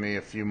came to me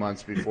a few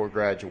months before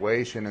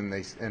graduation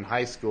in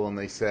high school, and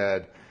they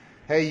said,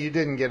 hey, you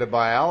didn't get a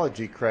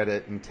biology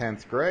credit in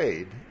 10th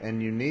grade,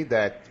 and you need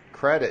that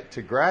credit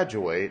to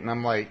graduate. And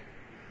I'm like,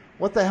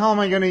 what the hell am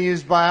I going to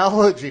use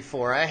biology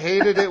for? I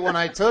hated it when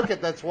I took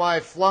it. That's why I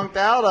flunked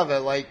out of it.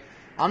 Like,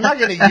 I'm not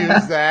going to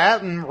use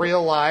that in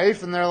real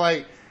life. And they're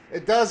like,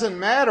 it doesn't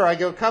matter. I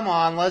go, come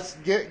on,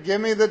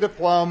 give me the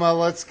diploma.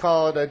 Let's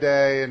call it a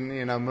day and,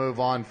 move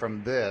on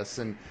from this.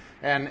 And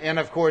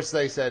of course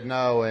they said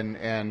no.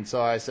 And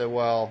so I said,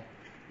 well,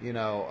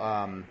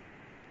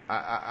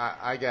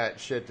 I got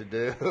shit to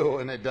do,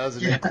 and it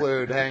doesn't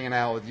include hanging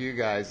out with you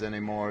guys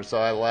anymore. So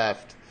I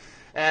left.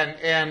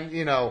 And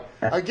you know,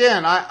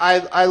 again,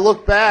 I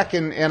look back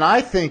and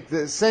I think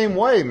the same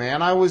way,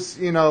 man. I was,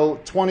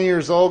 20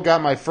 years old,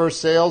 got my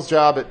first sales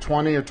job at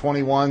 20 or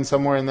 21,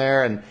 somewhere in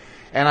there, and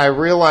I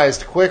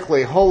realized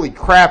quickly, holy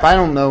crap, I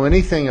don't know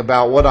anything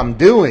about what I'm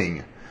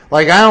doing.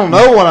 Like, I don't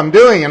know what I'm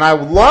doing, and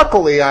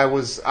luckily I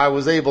was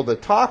able to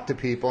talk to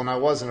people, and I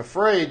wasn't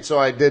afraid, so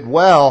I did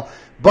well.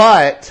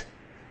 But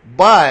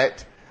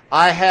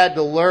I had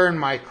to learn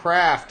my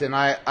craft, and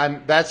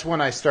that's when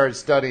I started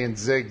studying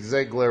Zig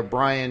Ziglar,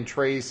 Brian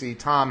Tracy,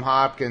 Tom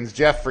Hopkins,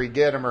 Jeffrey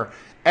Gitomer,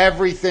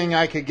 everything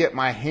I could get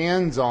my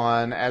hands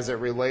on as it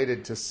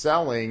related to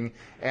selling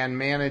and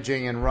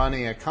managing and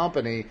running a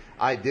company,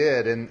 I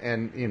did.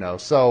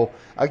 And so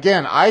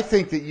again, I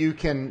think that you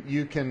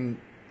can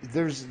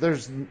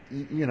there's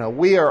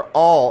we are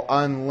all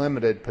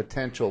unlimited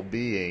potential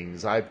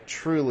beings. I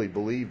truly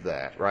believe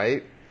that,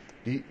 right?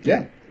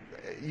 Yeah.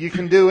 You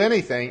can do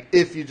anything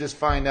if you just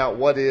find out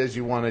what it is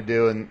you want to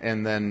do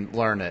and then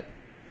learn it.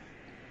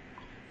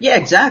 Yeah,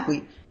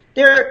 exactly.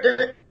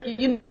 There's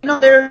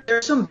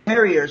some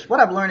barriers.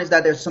 What I've learned is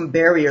that there's some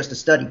barriers to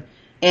study.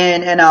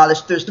 And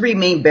there's three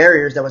main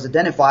barriers that was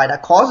identified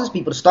that causes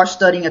people to start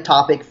studying a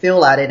topic,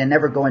 fail at it, and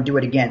never go and do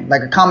it again.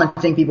 Like a common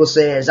thing people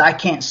say is, I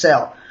can't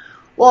sell.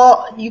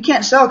 Well, you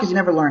can't sell because you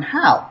never learned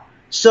how.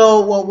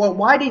 So, well,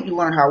 why didn't you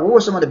learn how? What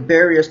were some of the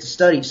barriers to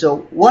study? So,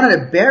 one of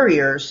the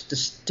barriers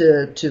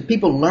to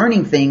people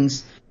learning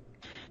things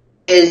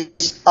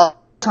is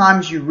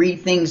times you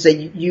read things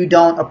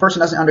that a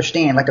person doesn't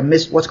understand, like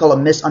what's called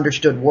a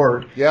misunderstood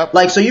word. Yep.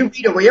 Like, so you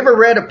ever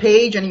read a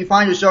page and you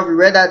find yourself, you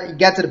read that, you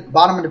get to the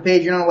bottom of the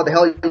page, you don't know what the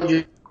hell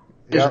you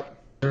just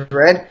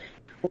read.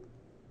 On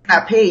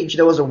that page,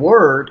 there was a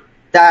word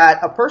that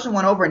a person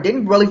went over and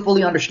didn't really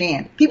fully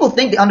understand. People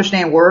think they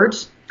understand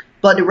words,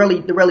 but they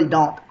really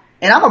don't.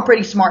 And I'm a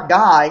pretty smart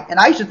guy, and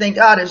I used to think,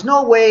 there's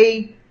no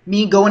way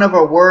me going over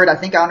a word I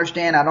think I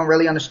understand, I don't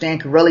really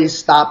understand, could really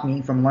stop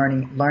me from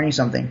learning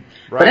something.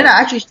 Right. But then I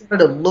actually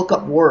started to look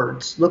up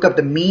words, look up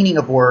the meaning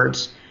of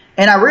words,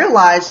 and I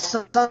realized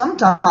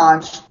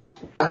sometimes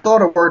I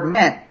thought a word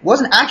meant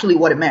wasn't actually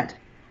what it meant.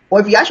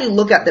 Or if you actually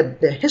look at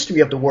the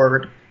history of the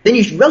word, then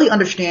you really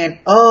understand,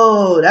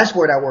 that's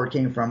where that word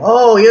came from.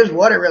 Oh, here's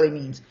what it really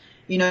means.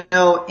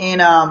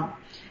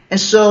 And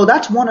so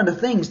that's one of the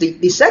things.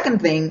 The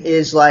second thing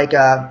is like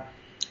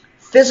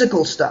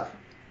physical stuff.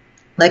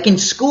 Like in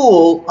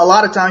school, a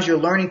lot of times you're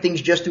learning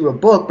things just through a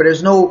book, but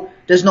there's no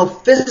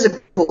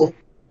physical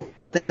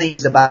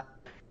things about it.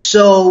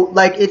 So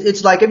like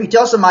it's like if you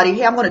tell somebody,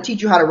 hey, I'm going to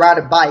teach you how to ride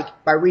a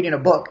bike by reading a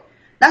book.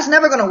 That's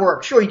never going to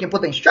work. Sure, you can put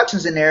the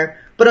instructions in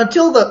there, but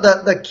until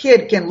the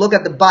kid can look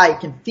at the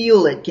bike, can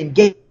feel it, can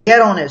get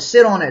on it,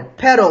 sit on it,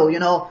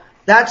 pedal,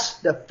 that's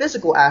the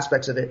physical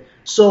aspects of it.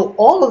 So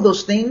all of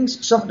those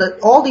things,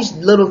 all these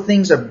little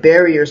things are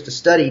barriers to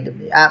study.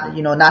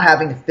 Not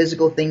having the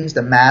physical things,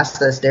 the mass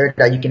that's there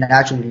that you can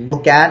actually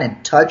look at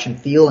and touch and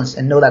feel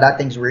and know that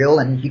thing's real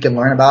and you can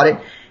learn about it.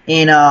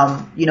 And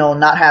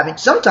not having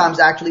sometimes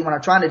actually when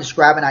I'm trying to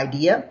describe an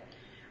idea,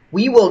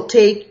 we will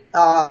take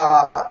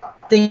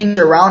things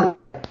around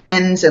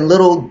pens and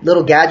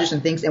little gadgets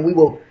and things, and we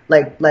will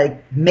like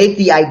make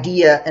the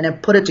idea and then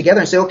put it together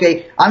and say,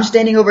 okay, I'm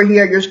standing over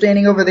here, you're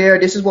standing over there,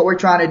 this is what we're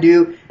trying to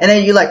do, and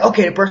then you're like,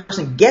 okay, the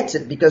person gets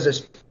it because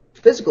there's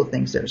physical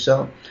things there.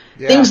 So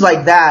things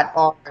like that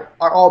are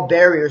all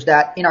barriers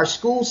that in our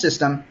school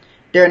system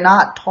they're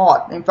not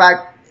taught. In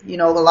fact, a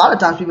lot of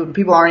times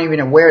people aren't even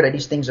aware that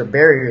these things are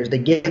barriers. They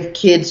give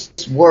kids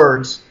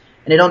words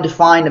and they don't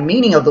define the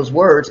meaning of those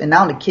words, and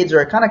now the kids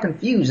are kind of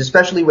confused,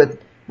 especially with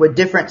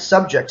different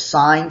subjects.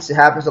 Science, it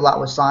happens a lot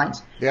with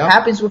science. Yep. It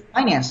happens with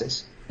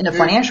finances. In the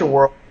financial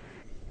world,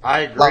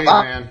 I agree,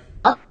 man.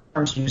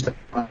 Terms used to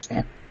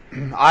understand.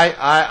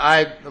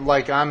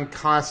 I'm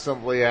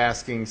constantly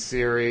asking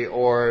Siri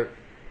or,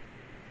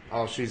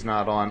 she's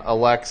not on,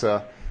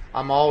 Alexa.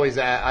 I'm always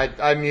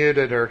I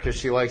muted her because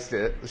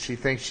she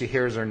thinks she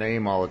hears her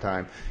name all the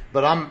time.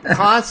 But I'm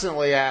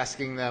constantly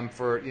asking them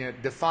for,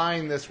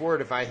 define this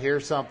word. If I hear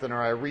something or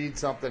I read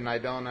something and I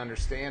don't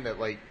understand it,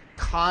 like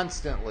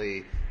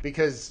constantly,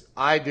 because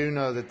I do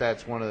know that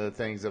that's one of the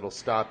things that'll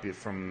stop you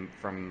from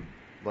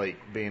like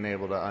being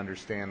able to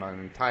understand an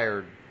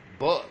entire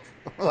book.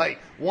 Like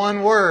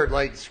one word,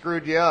 like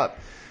screwed you up.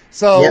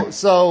 So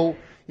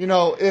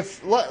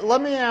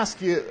let me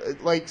ask you,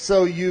 like,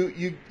 so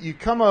you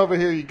come over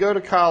here, you go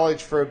to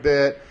college for a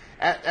bit.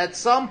 At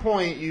some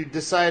point, you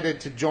decided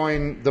to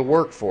join the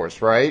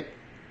workforce, right?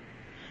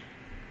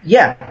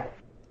 Yeah.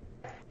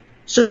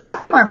 So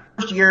my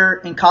first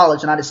year in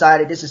college, and I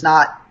decided this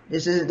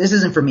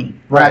isn't for me.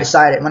 When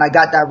I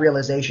got that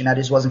realization that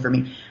this wasn't for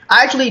me.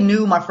 I actually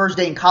knew my first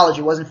day in college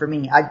it wasn't for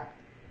me. I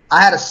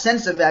had a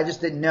sense of it, I just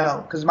didn't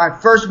know. Because my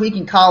first week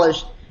in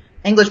college,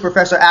 English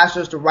professor asked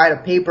us to write a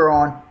paper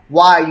on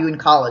why are you in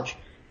college.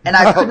 And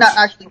I could not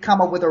actually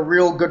come up with a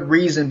real good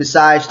reason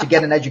besides to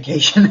get an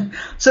education.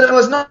 So there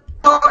was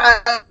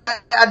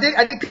I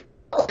didn't come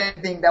up with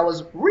anything that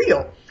was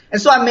real.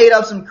 And so I made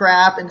up some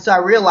crap, and so I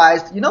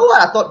realized, you know what?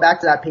 I thought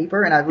back to that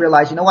paper, and I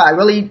realized, you know what? I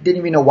really didn't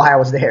even know why I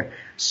was there.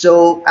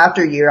 So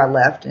after a year, I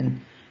left,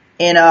 and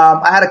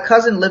I had a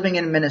cousin living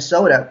in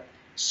Minnesota.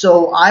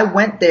 So I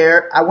went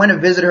there. I went to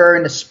visit her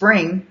in the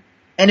spring,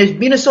 and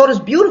Minnesota's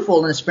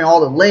beautiful in the spring,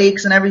 all the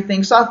lakes and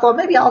everything. So I thought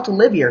maybe I ought to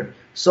live here.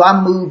 So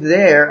I moved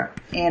there,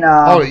 and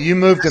you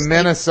moved to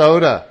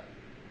Minnesota?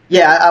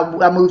 Yeah,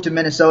 I moved to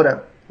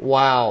Minnesota.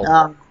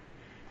 Wow.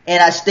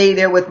 And I stayed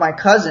there with my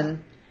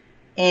cousin.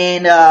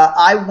 And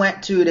I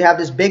went they have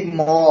this big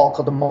mall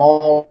called the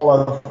Mall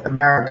of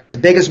America, the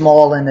biggest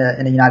mall in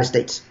the United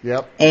States.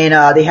 Yep.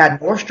 And they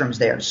had Nordstrom's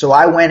there. So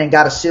I went and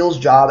got a sales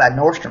job at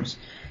Nordstrom's.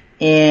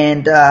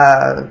 And,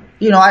 I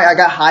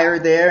got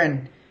hired there.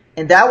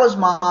 And that was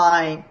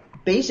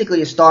basically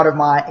the start of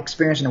my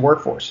experience in the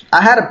workforce.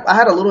 I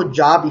had a little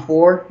job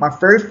before. My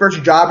very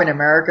first job in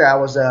America, I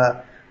was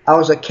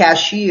a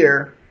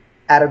cashier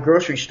at a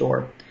grocery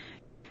store.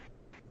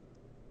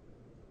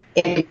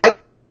 And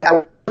I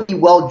was really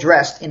well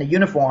dressed in a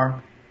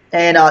uniform,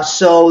 and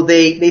so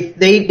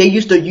they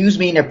used to use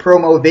me in their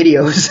promo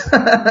videos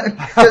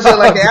because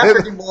like the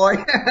African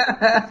boy,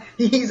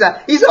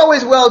 he's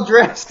always well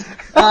dressed.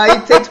 He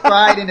takes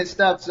pride in his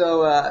stuff.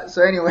 So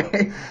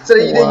anyway, so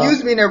they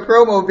use me in their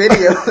promo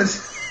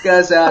videos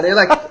because they're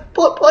like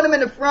put him in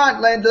the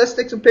front, let's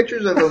take some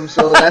pictures of him.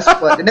 So that's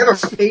what they never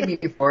paid me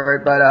for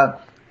it,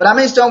 but I'm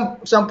in some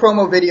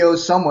promo videos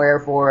somewhere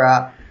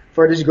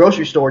for this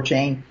grocery store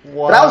chain.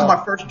 Wow. But that was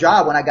my first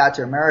job when I got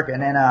to America.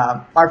 And then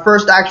my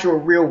first actual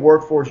real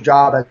workforce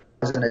job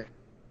as an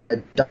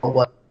adult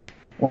was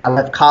when I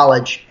left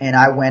college, and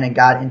I went and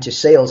got into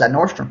sales at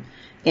Nordstrom.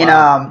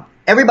 And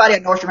everybody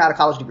at Nordstrom had a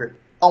college degree.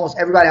 Almost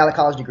everybody had a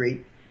college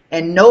degree,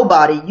 and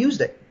nobody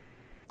used it.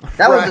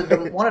 That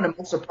was one of the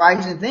most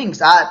surprising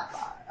things.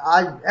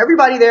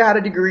 Everybody there had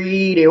a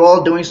degree. They were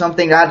all doing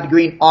something. They had a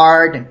degree in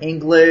art and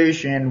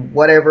English and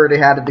whatever they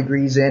had the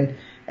degrees in.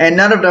 And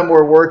none of them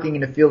were working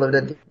in the field of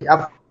it.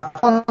 I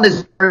found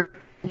this very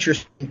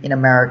interesting in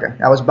America.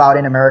 I was about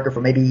in America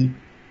for maybe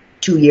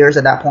 2 years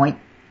at that point.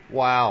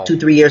 Wow.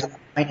 2-3 years at that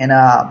point. And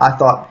I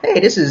thought, hey,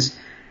 this is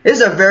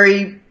a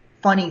very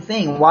funny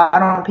thing. Why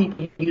don't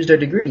people use their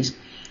degrees?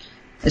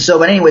 And so,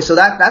 but anyway, so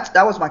that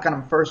was my kind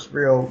of first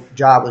real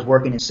job, was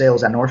working in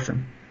sales at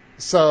Nordstrom.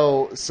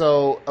 So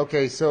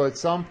at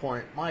some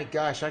point, my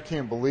gosh, I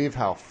can't believe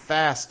how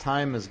fast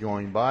time is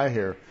going by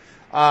here.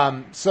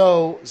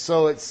 So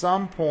at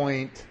some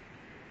point,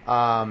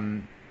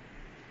 I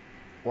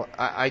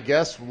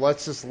guess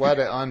let's just let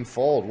it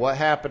unfold. What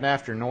happened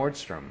after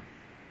Nordstrom?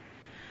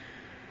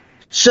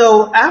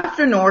 So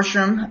after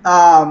Nordstrom,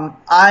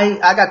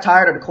 I got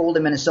tired of the cold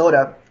in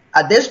Minnesota.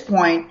 At this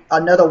point,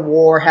 another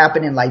war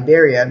happened in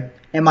Liberia,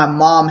 and my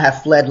mom had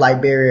fled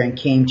Liberia and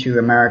came to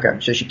America.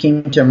 So she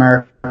came to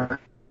America,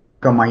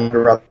 my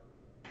younger brother.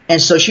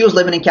 And so she was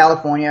living in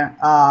California.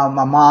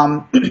 My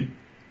mom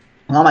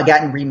had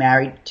gotten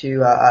remarried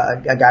to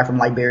a guy from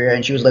Liberia,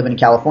 and she was living in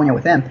California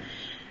with him.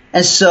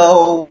 And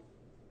so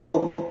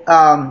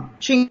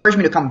she encouraged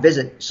me to come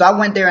visit. So I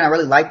went there, and I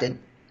really liked it.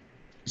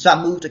 So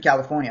I moved to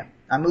California.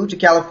 I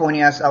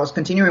was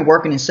continuing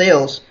working in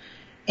sales.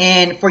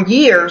 And for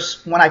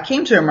years, when I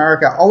came to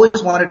America, I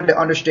always wanted to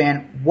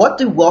understand, what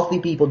do wealthy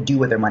people do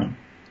with their money?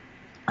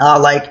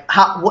 Like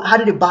how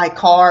do they buy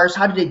cars?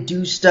 How do they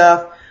do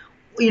stuff?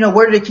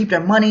 Where do they keep their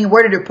money?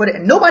 Where do they put it?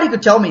 And nobody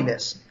could tell me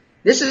this.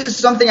 This is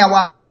something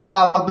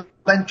I've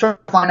been trying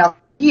to find out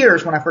for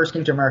years when I first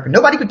came to America.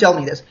 Nobody could tell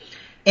me this.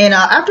 And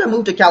after I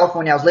moved to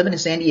California, I was living in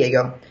San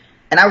Diego,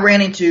 and I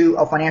ran into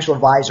a financial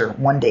advisor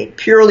one day,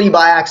 purely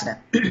by accident.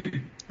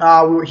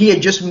 He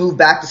had just moved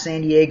back to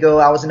San Diego.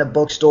 I was in a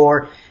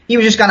bookstore. He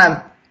was just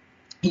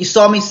he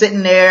saw me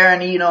sitting there,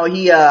 and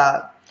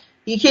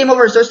he came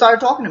over and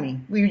started talking to me.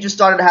 We just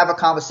started to have a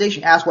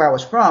conversation, asked where I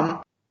was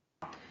from,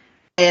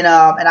 and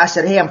I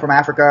said, hey, I'm from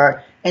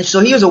Africa. And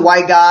so he was a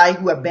white guy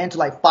who had been to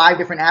like 5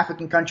 different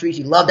African countries.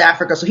 He loved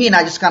Africa, so he and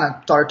I just kind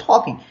of started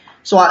talking.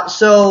 So I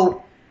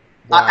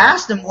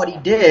asked him what he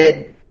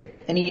did,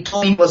 and he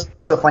told me he was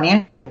a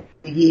financial.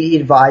 He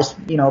advised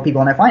people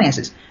on their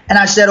finances, and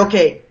I said,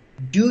 okay,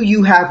 do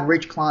you have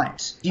rich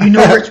clients? Do you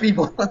know rich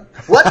people?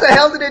 What the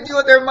hell do they do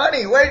with their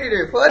money? Where do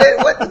they put it?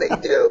 What do they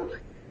do?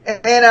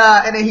 And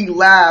then he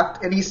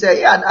laughed, and he said,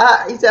 yeah,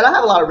 I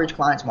have a lot of rich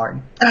clients,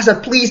 Martin. And I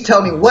said, please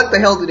tell me, what the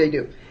hell do they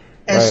do?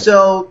 And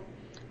right.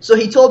 So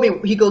he told me,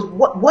 he goes,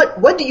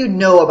 what do you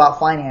know about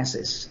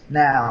finances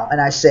now? And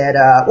I said,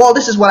 well,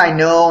 this is what I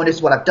know, and this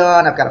is what I've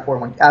done. I've had a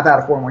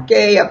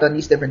 401k, I've done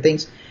these different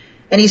things.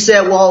 And he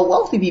said, well,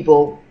 wealthy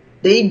people,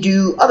 they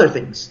do other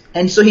things.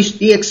 And so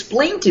he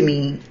explained to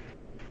me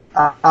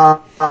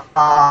what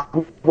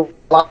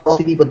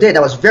wealthy people did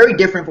that was very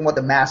different from what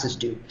the masses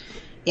do.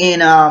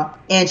 And at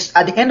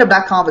the end of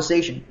that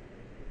conversation,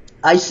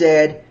 I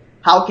said,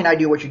 how can I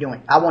do what you're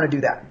doing? I want to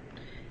do that.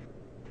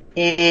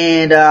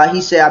 And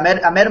he said,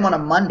 I met him on a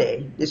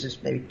Monday. This is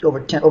maybe over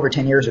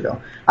 10 years ago.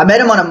 I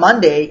met him on a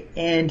Monday,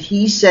 and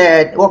he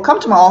said, well, come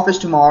to my office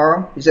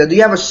tomorrow. He said, do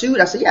you have a suit?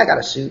 I said, yeah, I got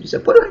a suit. He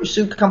said, put on your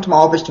suit, come to my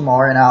office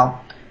tomorrow, and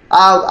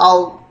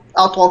I'll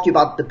I'll talk to you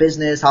about the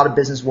business, how the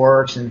business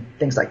works, and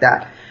things like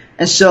that.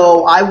 And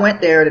so I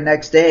went there the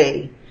next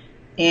day,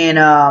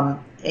 and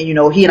you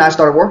know, he and I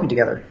started working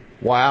together.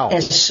 Wow.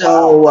 And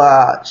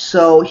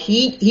so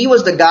he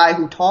was the guy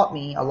who taught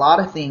me a lot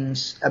of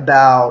things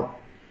about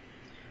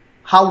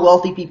how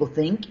wealthy people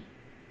think,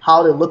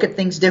 how to look at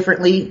things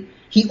differently.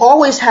 He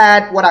always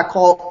had what I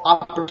call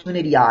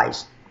opportunity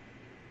eyes.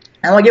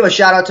 And I want to give a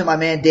shout out to my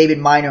man David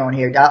Miner on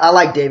here. I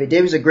like David.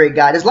 David's a great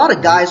guy. There's a lot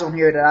of guys on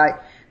here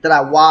that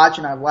I watch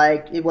and I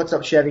like. Hey, what's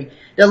up, Chevy?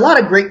 There's a lot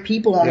of great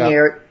people on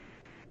here.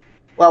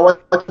 Well,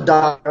 what's the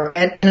doctor?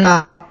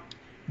 And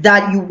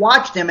that you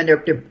watch them and they're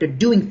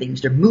doing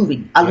things. They're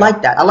moving. I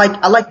like that. I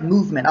like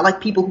movement. I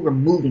like people who are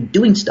moving,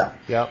 doing stuff.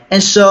 Yep.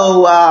 And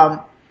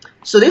so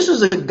so this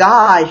was a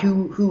guy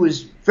who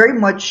was very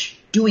much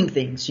doing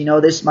things. You know,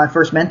 this is my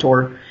first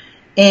mentor,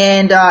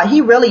 and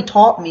he really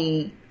taught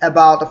me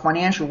about the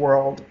financial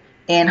world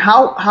and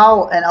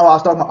how and I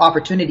was talking about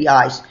opportunity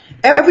eyes.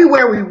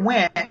 Everywhere we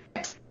went,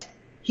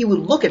 he would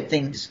look at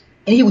things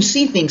and he would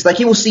see things, like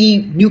he would see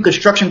new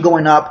construction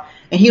going up,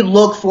 and he'd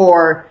look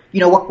for, you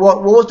know,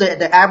 what was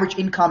the average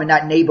income in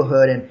that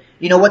neighborhood, and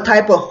you know, what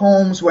type of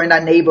homes were in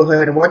that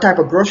neighborhood, and what type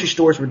of grocery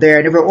stores were there,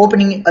 and if we're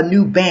opening a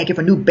new bank, if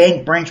a new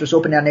bank branch was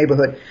open in that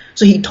neighborhood.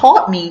 So he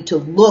taught me to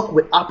look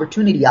with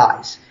opportunity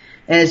eyes,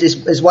 and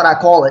is what I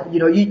call it. You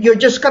know, you're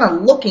just kind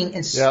of looking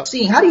and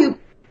seeing how do you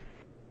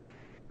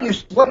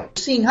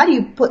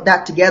put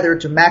that together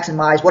to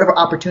maximize whatever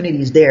opportunity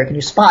is there. Can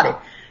you spot it?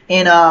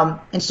 And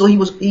so he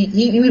was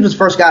the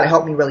first guy to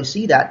help me really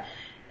see that,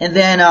 and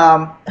then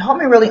help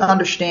me really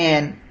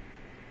understand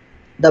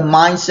the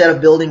mindset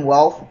of building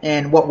wealth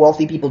and what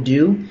wealthy people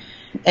do.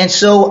 And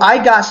so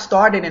I got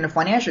started in the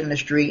financial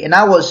industry, and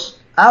I had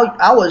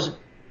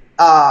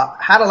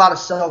a lot of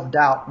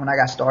self-doubt when I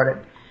got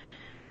started,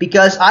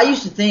 because I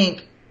used to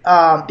think,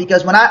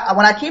 because when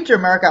I came to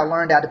America, I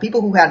learned that the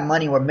people who had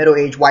money were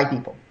middle-aged white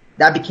people.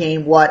 That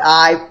became what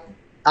I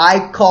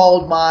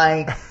called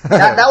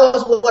that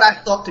was what I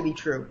thought to be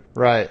true.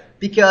 Right.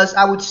 Because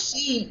I would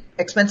see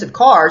expensive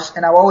cars,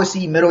 and I would always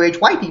see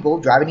middle-aged white people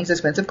driving these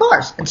expensive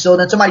cars. And so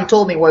then somebody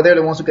told me, well, they're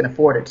the ones who can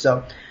afford it.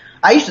 So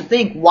I used to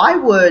think, why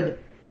would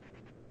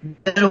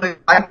middle-aged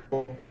white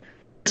people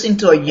listen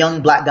to a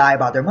young black guy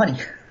about their money?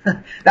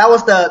 That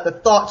was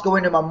the thoughts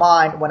going into my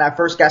mind when I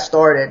first got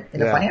started in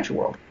the financial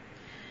world.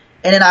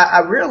 And then I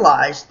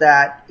realized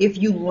that if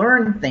you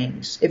learn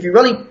things, if you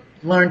really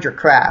learned your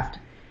craft,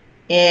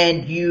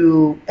 and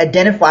you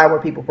identify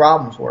what people's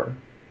problems were,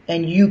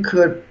 and you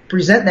could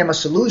present them a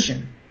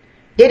solution.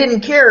 They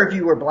didn't care if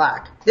you were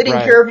black. They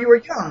didn't care if you were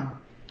young.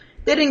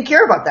 They didn't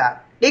care about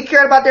that. They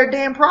cared about their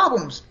damn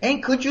problems,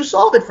 and could you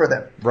solve it for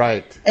them?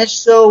 Right. And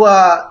so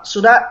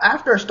that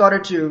after I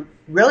started to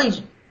really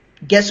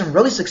get some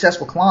really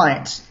successful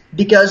clients,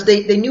 because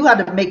they knew how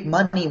to make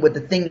money with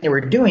the thing they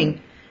were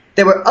doing,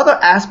 there were other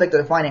aspects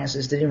of the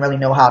finances they didn't really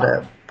know how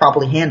to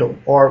properly handle,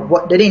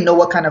 or they didn't know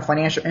what kind of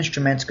financial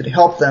instruments could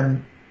help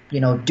them,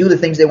 you know, do the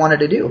things they wanted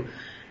to do.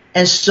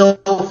 And so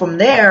from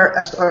there,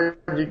 I started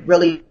to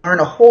really learn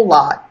a whole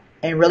lot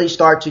and really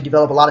start to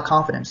develop a lot of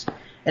confidence.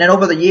 And then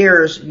over the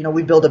years, you know,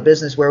 we built a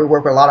business where we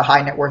work with a lot of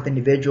high net worth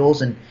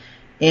individuals, and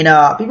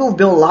people have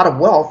built a lot of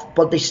wealth,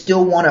 but they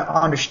still want to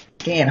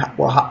understand,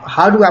 well,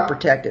 how do I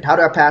protect it? How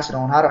do I pass it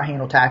on? How do I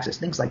handle taxes?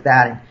 Things like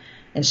that.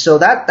 And so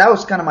that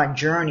was kind of my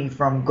journey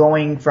from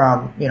going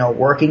from, you know,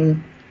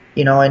 working,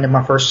 you know, into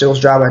my first sales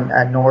job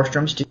at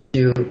Nordstrom's to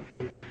you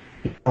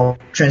know,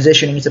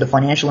 transitioning into the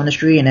financial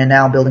industry, and then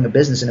now building a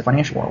business in the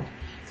financial world.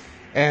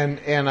 And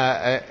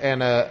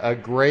a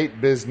great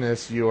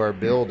business you are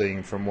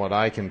building, from what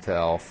I can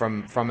tell,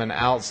 from an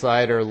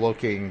outsider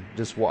looking,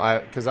 just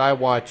because I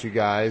watch you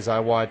guys. I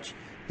watch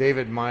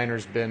David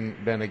Miner's been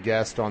a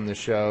guest on the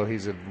show.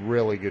 He's a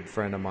really good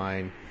friend of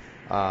mine.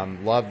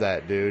 Love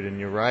that dude, and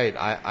you're right.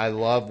 I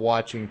love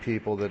watching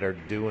people that are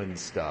doing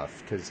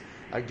stuff, because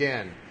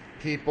again,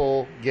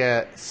 people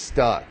get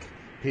stuck.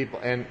 People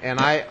and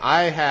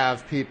I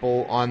have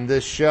people on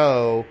this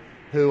show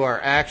who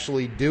are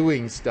actually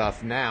doing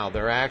stuff now.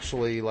 They're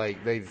actually,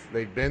 like,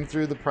 they've been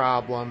through the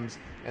problems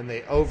and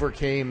they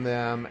overcame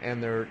them,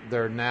 and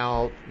they're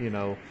now, you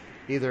know,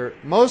 either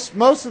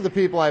most of the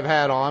people I've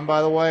had on,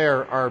 by the way,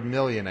 are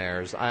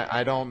millionaires.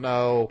 I don't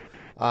know.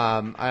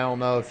 I don't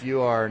know if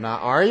you are or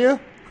not. Are you?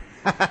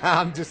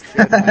 I'm just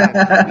kidding. You don't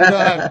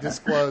have to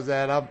disclose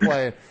that. I'm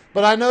playing.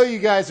 But I know you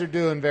guys are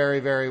doing very,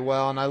 very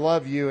well, and I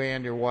love you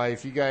and your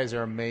wife. You guys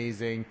are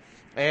amazing.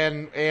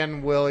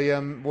 And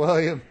William,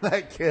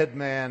 that kid,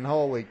 man,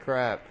 holy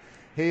crap.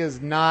 He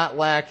is not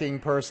lacking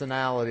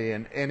personality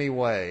in any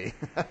way.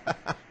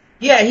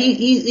 Yeah,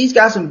 he's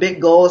got some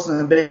big goals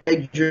and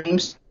big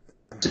dreams.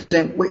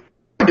 We're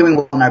doing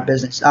well in our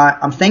business.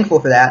 I'm thankful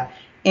for that.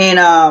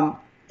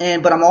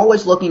 But I'm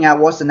always looking at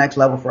what's the next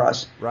level for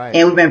us. Right.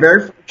 And we've been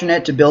very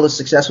fortunate to build a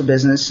successful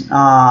business,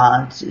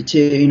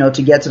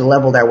 to get to the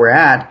level that we're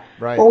at.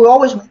 Right. But we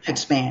always want to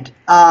expand.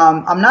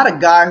 I'm not a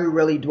guy who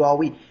really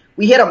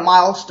we hit a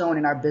milestone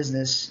in our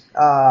business,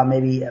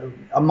 maybe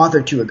a month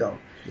or two ago.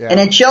 Yeah. And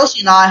then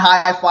Chelsea and I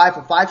high-fived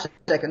for 5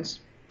 seconds.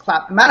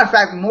 clap. Matter of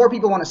fact, more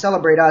people want to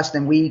celebrate us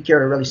than we care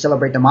to really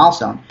celebrate the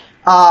milestone.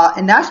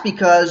 And that's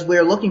because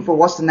we're looking for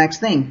what's the next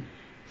thing.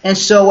 And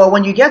so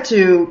when you get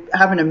to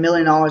having $1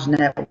 million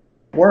net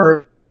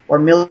worth or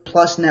million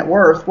plus net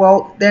worth,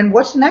 well, then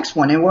what's the next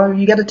one? And well,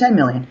 you get to 10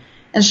 million.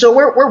 And so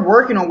we're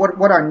working on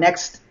what our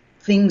next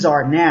things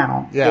are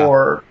now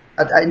for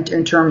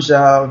in terms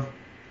of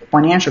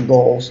financial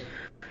goals.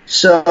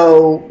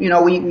 So,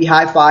 we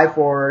high five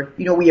for,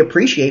 we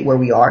appreciate where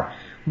we are.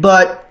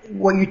 But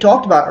what you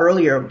talked about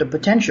earlier, the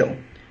potential,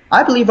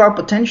 I believe our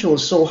potential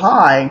is so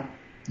high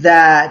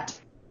that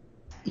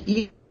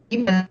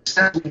even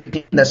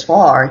this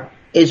far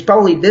is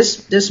probably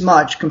this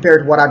much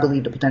compared to what I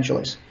believe the potential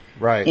is.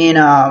 Right.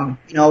 And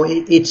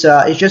it's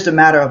just a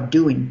matter of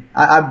doing.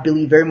 I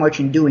believe very much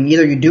in doing.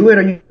 Either you do it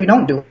or you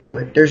don't do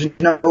it. There's you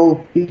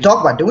can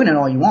talk about doing it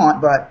all you want,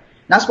 but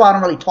that's why I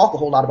don't really talk a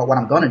whole lot about what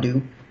I'm going to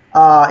do.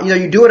 Either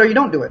you do it or you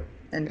don't do it,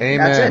 and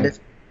Amen. that's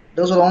it.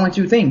 Those are the only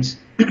two things.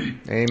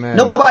 Amen.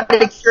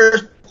 Nobody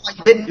cares why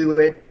you didn't do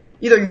it.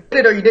 Either you did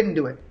it or you didn't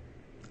do it.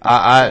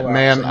 I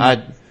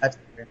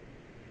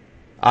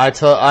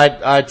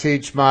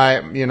teach my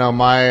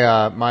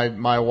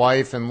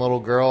wife and little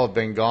girl have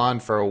been gone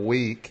for a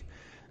week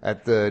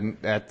at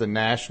the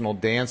National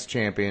Dance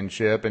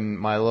Championship, and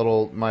my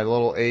little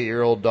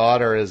 8-year-old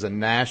daughter is a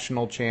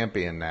national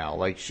champion now.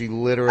 Like, she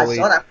literally.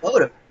 I saw that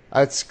photo.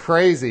 It's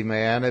crazy,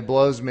 man. It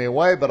blows me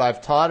away. But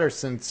I've taught her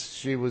since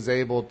she was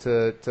able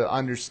to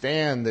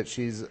understand that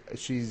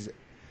she's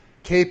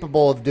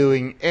capable of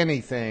doing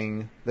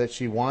anything that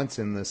she wants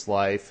in this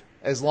life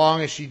as long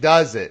as she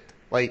does it.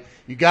 Like,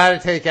 you got to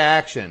take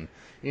action,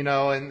 and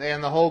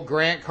the whole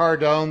Grant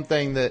Cardone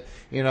thing that,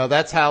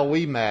 that's how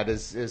we met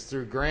is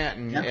through Grant.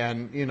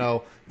 And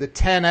the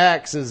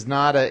 10X is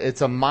not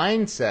it's a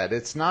mindset.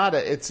 It's not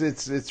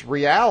it's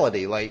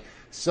reality. Like,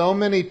 so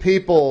many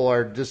people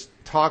are just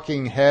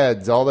talking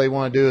heads. All they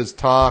want to do is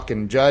talk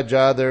and judge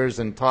others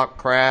and talk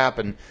crap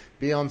and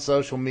be on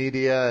social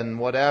media and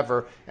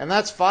whatever. And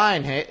that's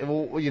fine,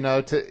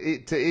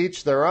 to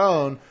each their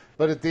own.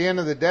 But at the end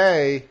of the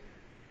day,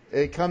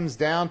 it comes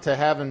down to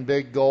having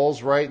big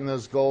goals, writing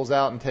those goals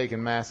out, and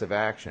taking massive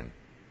action.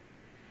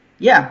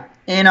 Yeah,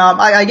 and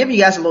I give you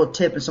guys a little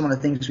tip in some of the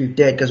things we've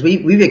did, because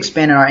we've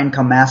expanded our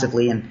income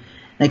massively and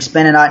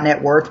expanded our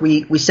net worth.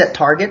 We set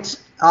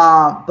targets,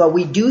 but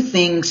we do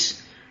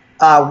things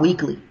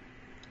weekly.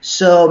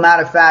 So,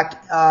 matter of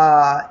fact,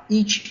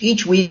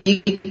 each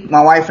week,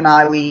 my wife and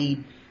I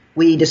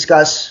we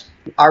discuss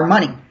our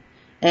money,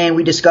 and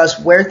we discuss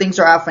where things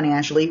are at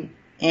financially,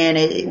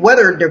 and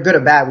whether they're good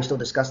or bad, we still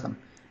discuss them.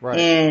 Right.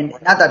 And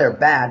not that they're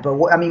bad, but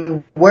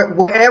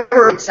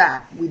wherever it's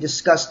at, we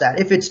discuss that.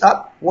 If it's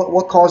up,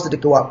 what caused it to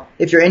go up?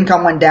 If your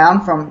income went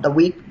down from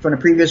the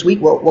previous week,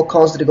 what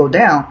caused it to go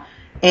down?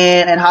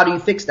 And how do you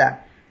fix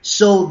that?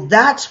 So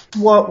that's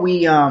what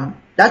we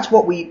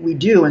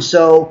do. And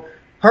so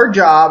her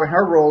job and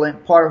her role,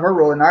 and part of her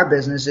role in our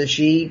business, is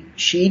she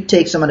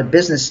takes some of the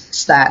business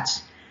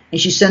stats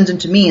and she sends them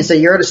to me and say,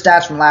 "Here are the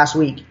stats from last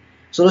week.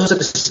 So those are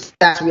the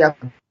stats we have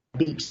to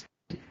beat."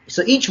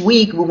 So each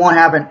week we want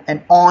to have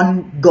an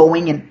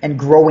ongoing and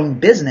growing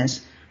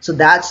business. So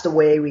that's the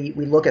way we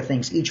look at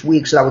things each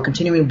week, so that we're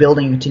continuing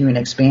building and continuing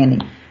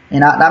expanding.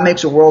 And that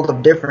makes a world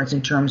of difference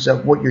in terms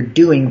of what you're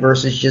doing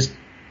versus just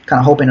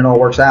kind of hoping it all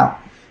works out.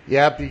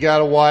 Yep, you got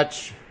to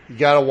watch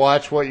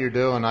what you're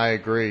doing. I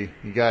agree.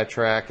 You got to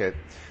track it.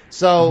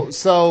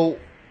 So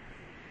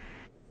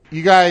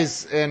you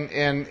guys,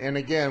 and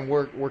again,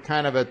 we're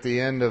kind of at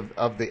the end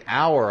of the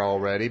hour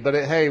already, but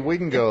hey, we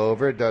can go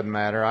over. It doesn't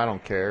matter. I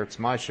don't care. It's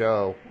my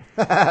show.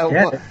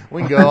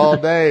 We can go all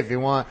day if you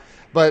want.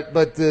 But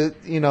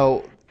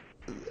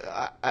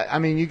I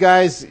mean, you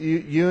guys,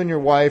 you and your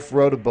wife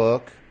wrote a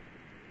book.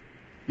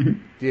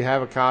 Mm-hmm. Do you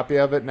have a copy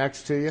of it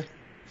next to you?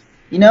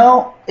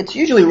 It's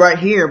usually right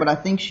here, but I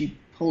think she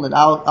pulled it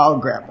out. I'll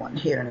grab one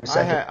here in a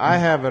second. I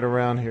have it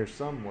around here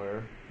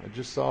somewhere. I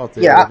just saw it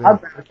there. Yeah, I'll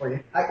grab it for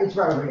you. It's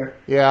right over here.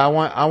 Yeah,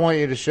 I want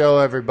you to show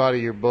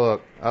everybody your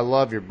book. I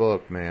love your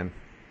book, man.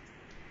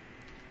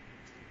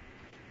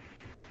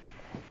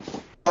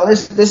 Oh,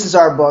 this is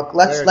our book.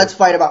 Let's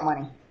fight about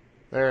money.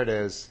 There it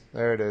is.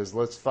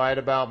 Let's fight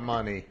about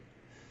money.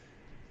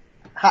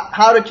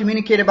 How to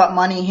communicate about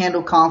money,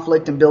 handle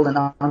conflict, and build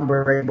an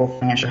unbreakable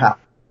financial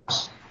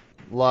house.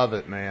 Love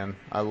it, man.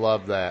 I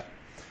love that.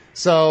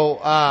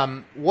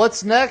 So,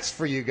 what's next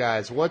for you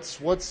guys?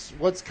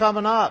 What's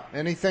coming up?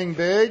 Anything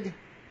big?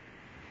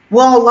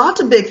 Well,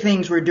 lots of big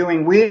things we're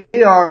doing. We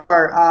are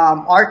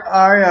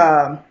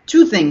our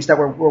two things that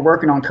we're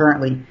working on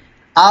currently.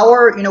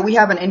 We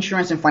have an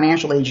insurance and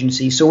financial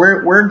agency, so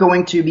we're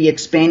going to be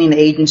expanding the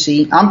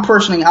agency. I'm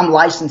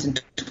licensed in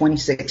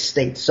 26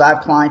 states, so I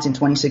have clients in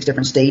 26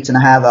 different states, and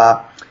I have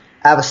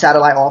a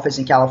satellite office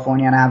in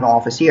California, and I have an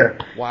office here.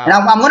 Wow. And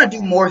I'm going to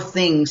do more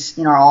things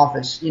in our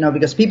office,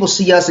 because people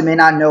see us and may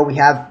not know we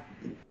have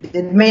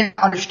may not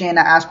understand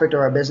that aspect of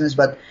our business,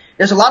 but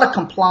there's a lot of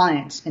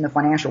compliance in the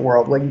financial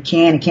world where you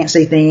can and can't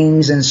say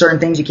things, and certain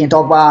things you can't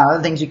talk about,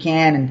 other things you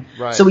can, and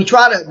Right. so we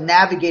try to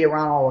navigate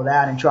around all of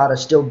that and try to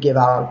still put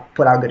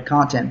out good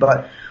content.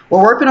 But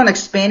we're working on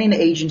expanding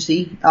the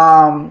agency.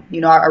 I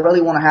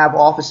really want to have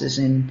offices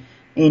in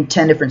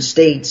 10 different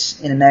states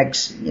in the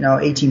next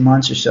 18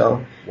 months or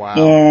so. Wow.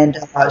 And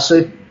so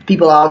if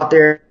people out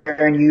there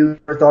and you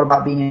ever thought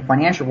about being in the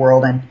financial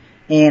world and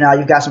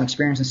you've got some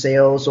experience in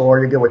sales or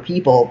you're good with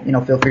people,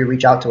 feel free to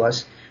reach out to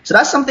us. So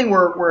that's something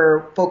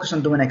we're focused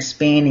on doing,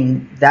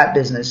 expanding that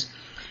business.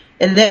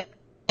 And then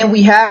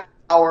we have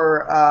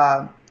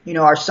our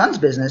son's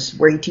business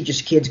where he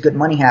teaches kids good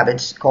money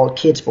habits called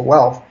Kids for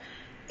Wealth.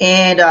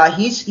 And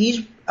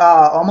he's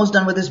almost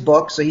done with his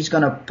book, so he's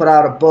going to put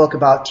out a book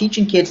about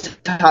teaching kids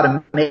how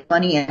to make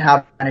money and how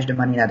to manage the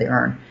money that they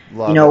earn.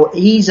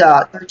 He's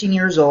 13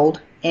 years old,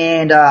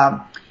 and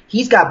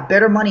he's got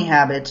better money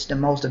habits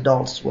than most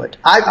adults would.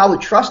 I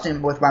would trust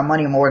him with my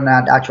money more than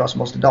I trust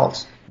most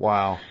adults.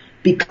 Wow.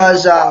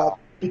 Because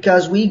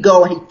we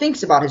go and he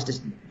thinks about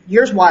his.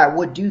 Here's why I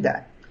would do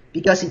that.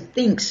 Because he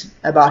thinks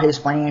about his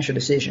financial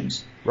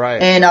decisions.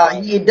 Right.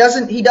 And he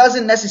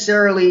doesn't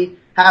necessarily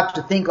have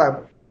to think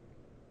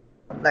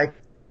like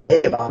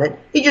about it.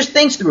 He just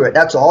thinks through it.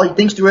 That's all. He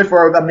thinks through it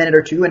for a minute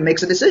or two and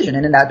makes a decision,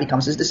 and then that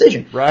becomes his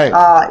decision. Right.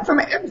 From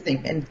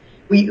everything. And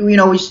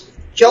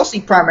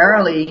Chelsea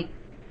primarily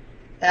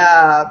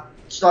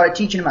started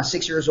teaching him at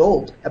 6 years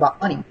old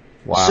about money.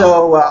 Wow.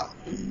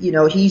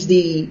 So he's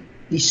the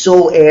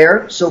sole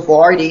heir so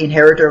far, the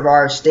inheritor of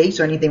our estate.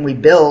 So anything we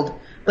build,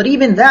 but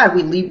even that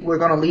we're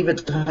going to leave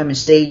it to him in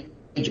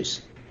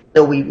stages.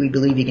 So we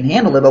believe he can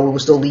handle it, but we will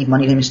still leave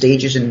money to him in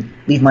stages and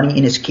leave money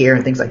in his care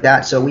and things like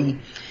that. So we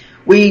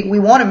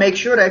want to make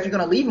sure that if you're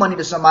going to leave money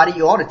to somebody,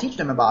 you ought to teach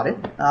them about it.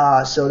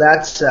 So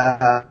that's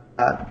going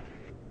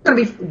to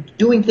be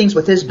doing things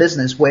with his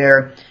business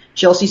where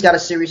Chelsea's got a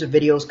series of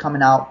videos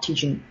coming out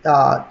teaching,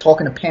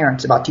 talking to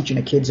parents about teaching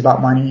the kids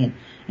about money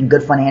and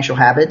good financial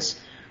habits.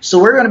 So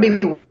we're going to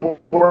be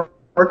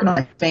working on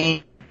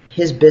expanding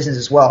his business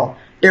as well.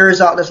 There's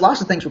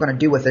lots of things we're going to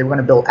do with it. We're going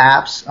to build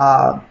apps.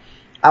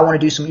 I want to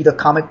do some either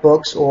comic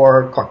books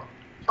or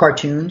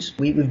cartoons.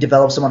 We've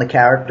developed some of the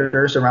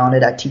characters around it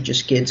that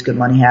teaches kids good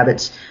money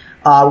habits.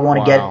 We want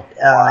to get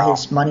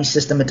his money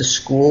system into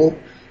schools,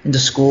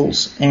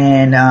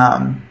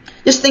 and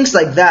just things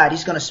like that.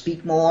 He's going to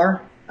speak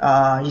more.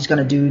 He's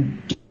going to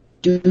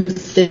do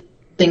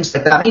things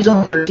like that. He's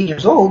only 13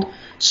 years old,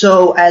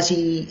 so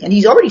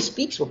he already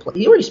speaks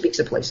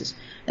at places,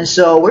 and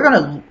so we're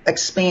going to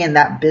expand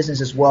that business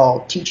as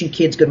well, teaching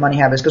kids good money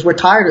habits because we're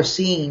tired of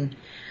seeing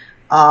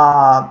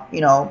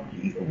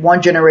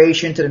one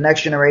generation to the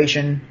next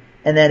generation,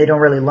 and then they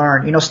don't really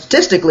learn.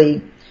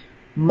 Statistically,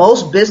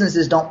 most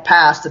businesses don't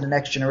pass to the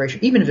next generation.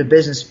 Even if a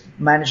business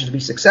manages to be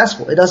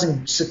successful, it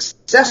doesn't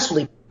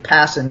successfully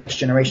pass to the next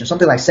generation.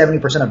 Something like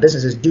 70% of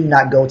businesses do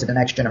not go to the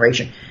next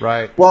generation.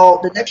 Right.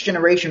 Well, the next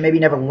generation maybe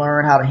never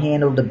learn how to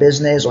handle the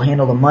business or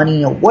handle the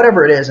money or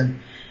whatever it is.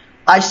 And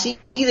I see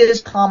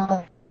this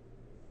common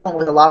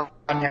with a lot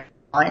of my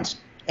clients,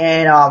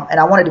 and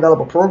I want to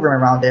develop a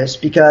program around this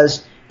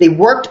because they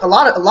worked a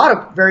lot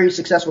of very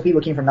successful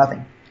people came from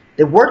nothing.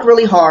 They worked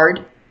really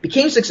hard,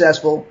 became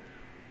successful,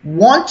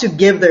 want to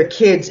give their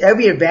kids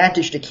every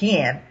advantage they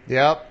can.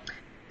 Yep.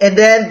 And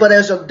then, but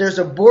there's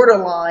a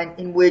borderline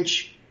in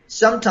which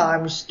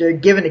sometimes they're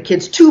giving the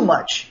kids too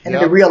much, and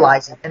they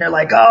realize it, and they're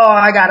like,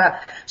 "Oh,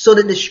 so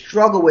that they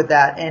struggle with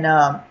that.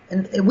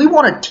 And we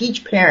want to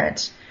teach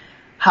parents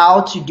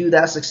how to do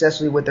that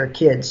successfully with their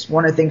kids.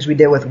 One of the things we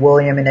did with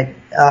William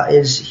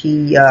is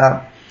he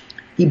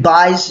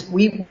buys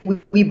we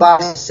buy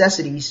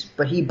necessities,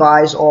 but he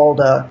buys all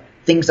the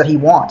things that he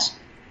wants.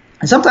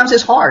 And sometimes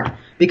it's hard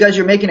because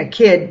you're making a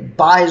kid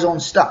buy his own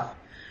stuff.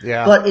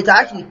 Yeah. But it's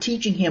actually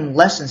teaching him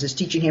lessons. It's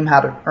teaching him how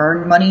to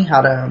earn money,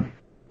 how to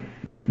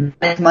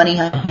make money,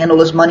 how to handle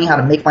his money, how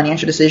to make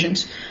financial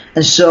decisions.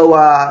 And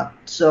so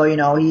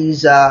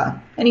he's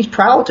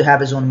proud to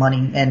have his own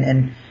money.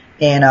 And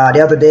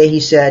the other day he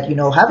said,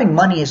 having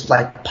money is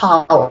like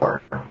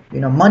power.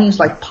 Money is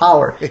like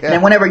power. Yeah. And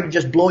then whenever you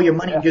just blow your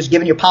money, you're just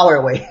giving your power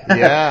away.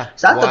 Yeah.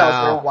 So I thought that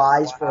was very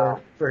wise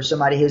for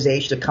somebody his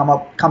age to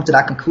come to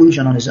that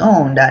conclusion on his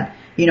own that,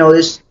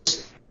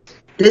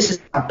 this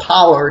is my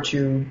power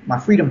to my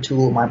freedom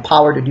tool, my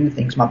power to do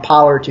things, my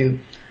power to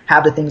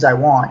have the things I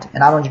want,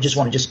 and I don't just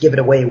want to just give it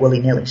away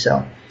willy-nilly.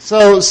 So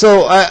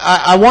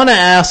I want to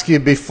ask you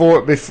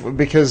before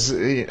because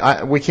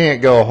we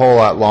can't go a whole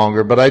lot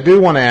longer, but I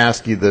do want to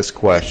ask you this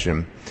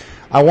question.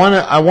 I want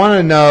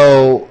to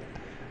know,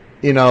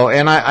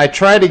 and I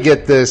try to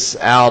get this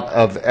out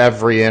of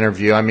every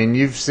interview. I mean,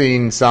 you've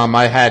seen some.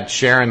 I had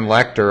Sharon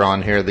Lechter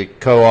on here, the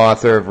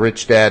co-author of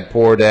Rich Dad,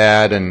 Poor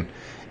Dad, and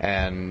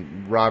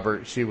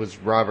Robert,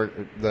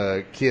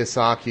 the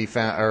Kiyosaki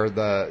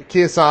the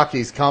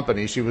Kiyosaki's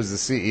company. She was the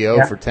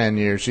CEO for 10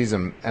 years. She's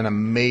an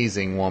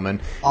amazing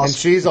woman. Awesome. And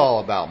she's all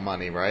about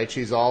money, right?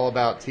 She's all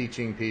about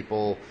teaching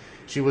people.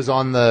 She was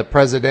on the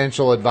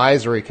Presidential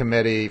Advisory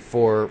Committee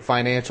for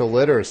Financial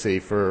Literacy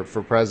for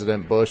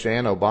President Bush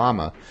and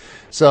Obama.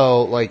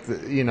 So, like,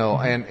 you know,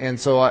 and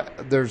so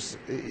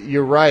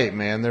you're right,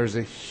 man. There's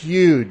a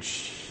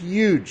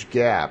huge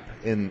gap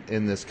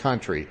in this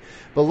country.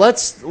 But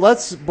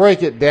let's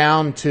break it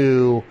down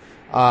to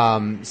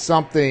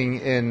something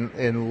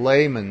in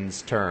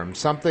layman's terms,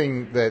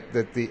 something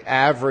that the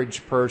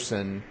average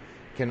person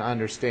can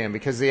understand.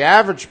 Because the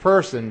average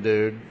person,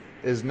 dude,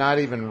 is not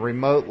even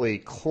remotely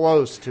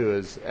close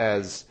to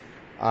as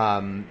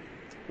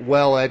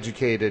well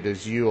educated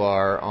as you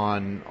are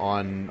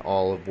on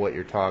all of what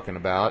you're talking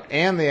about,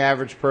 and the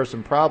average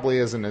person probably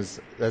isn't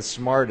as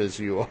smart as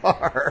you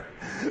are.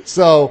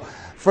 So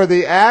for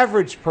the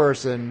average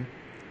person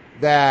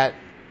that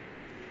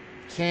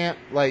can't,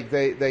 like,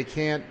 they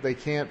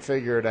can't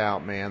figure it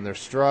out, man. They're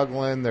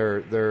struggling.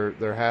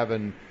 They're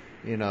having,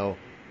 you know,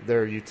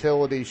 their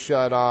utilities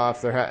shut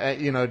off.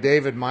 You know,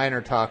 David Miner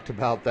talked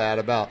about that,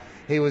 about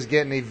he was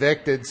getting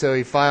evicted, so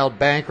he filed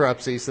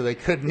bankruptcy so they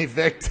couldn't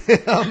evict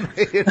him,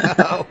 you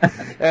know.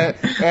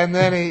 and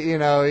then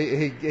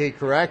he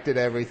corrected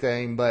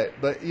everything.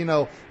 But you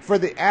know, for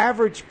the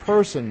average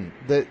person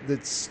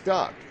that's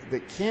stuck,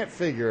 that can't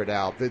figure it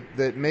out,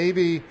 that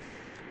maybe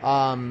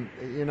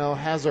you know,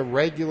 has a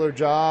regular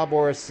job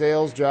or a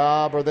sales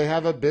job, or they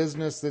have a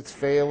business that's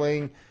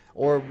failing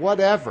or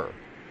whatever.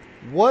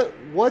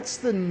 What's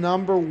the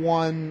number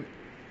one?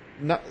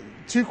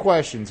 Two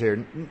questions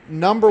here.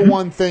 Number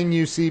one thing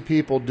you see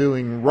people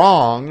doing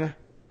wrong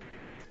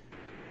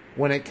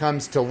when it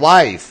comes to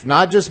life,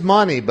 not just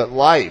money, but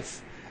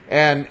life.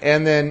 And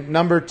then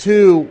number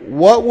two,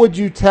 what would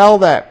you tell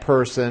that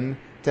person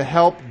to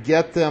help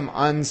get them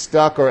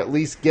unstuck, or at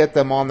least get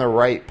them on the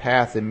right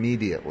path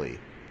immediately?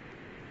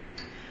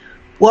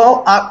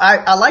 Well,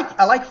 I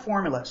like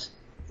formulas.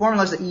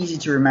 Formulas are easy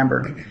to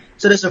remember.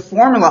 So there's a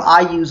formula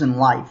I use in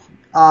life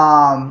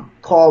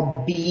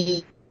called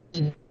B,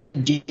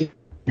 D,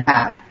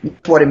 have.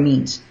 That's what it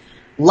means.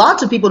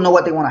 Lots of people know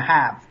what they want to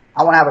have.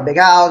 I want to have a big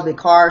house, big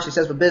car,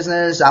 successful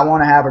business. I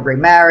want to have a great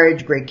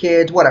marriage, great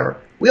kids,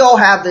 whatever. We all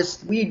have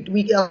this. We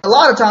a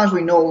lot of times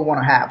we know what we want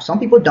to have. Some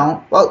people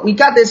don't. But we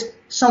got this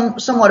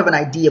somewhat of an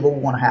idea of what we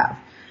want to have.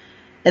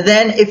 And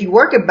then if you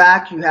work it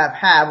back, you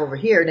have over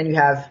here. Then you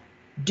have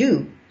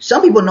do.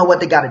 Some people know what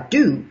they got to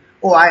do.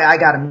 Oh, I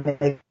got to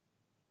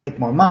make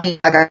more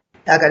money. I got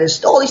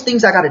this, all these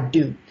things I got to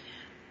do.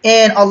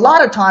 And a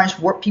lot of times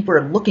what people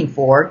are looking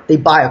for, they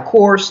buy a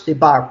course, they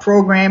buy a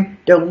program,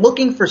 they're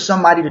looking for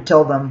somebody to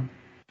tell them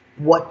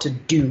what to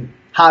do,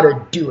 how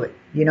to do it,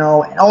 you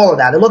know, and all of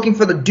that. They're looking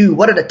for the do.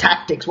 What are the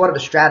tactics? What are the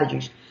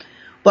strategies?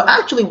 But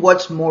actually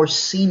what's more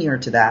senior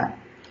to that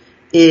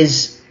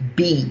is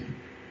be.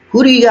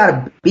 Who do you got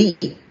to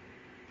be?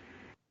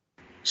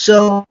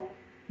 So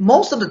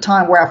most of the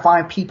time where I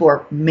find people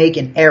are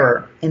making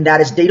error, and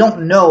that is they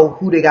don't know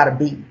who they got to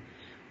be.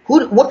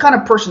 What kind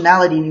of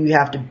personality do you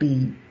have to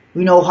be?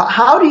 You know,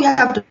 how do you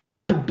have to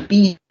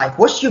be in life?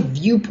 What's your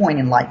viewpoint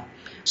in life?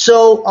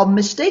 So a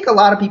mistake a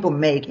lot of people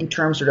make in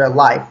terms of their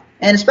life,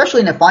 and especially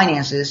in their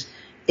finances,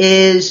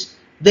 is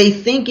they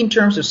think in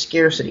terms of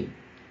scarcity.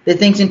 They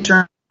think in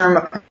terms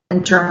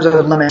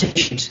of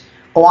limitations.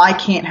 Oh, I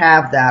can't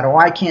have that, or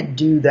I can't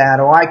do that,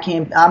 or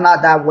I'm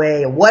not that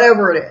way, or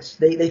whatever it is.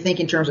 They think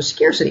in terms of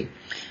scarcity.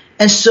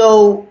 And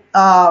so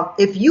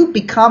if you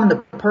become the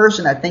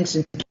person that thinks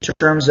in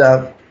terms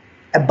of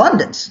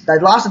abundance,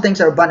 that lots of things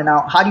are abundant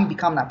now, how do you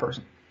become that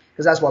person?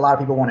 Because that's what a lot of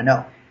people want to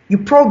know. You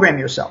program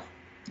yourself,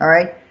 all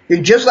right?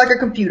 You're just like a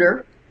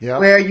computer,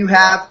 where you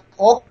have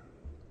all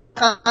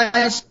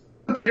kinds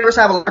of computers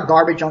have a lot of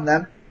garbage on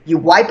them. You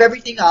wipe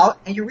everything out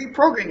and you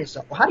reprogram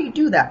yourself. Well, how do you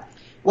do that?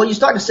 Well, you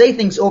start to say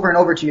things over and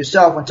over to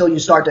yourself until you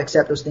start to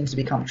accept those things to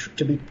become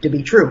to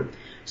be true.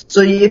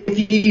 So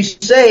if you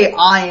say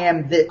I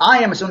am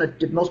is one of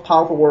the most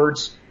powerful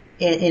words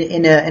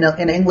in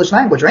an English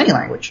language or any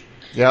language.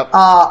 Yep.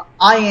 I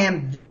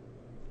am.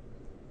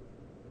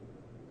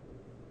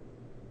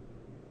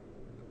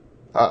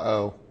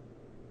 Uh-oh.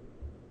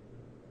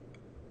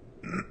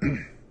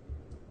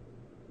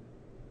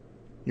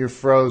 You're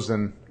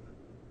frozen.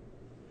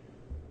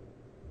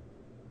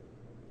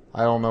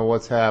 I don't know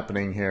what's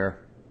happening here.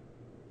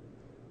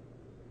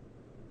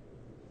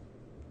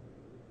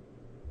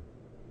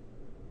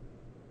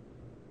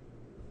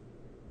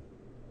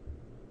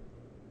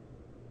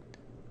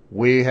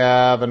 We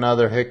have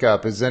another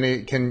hiccup.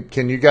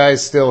 Can you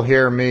guys still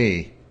hear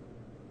me?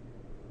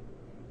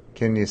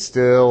 Can you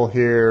still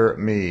hear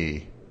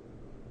me?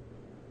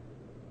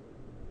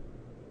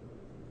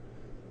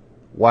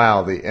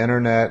 Wow, the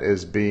internet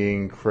is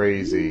being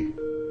crazy.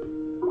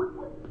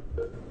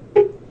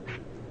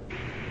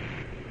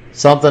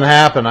 Something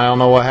happened. I don't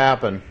know what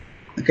happened.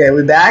 Okay,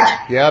 we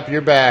back? Yep,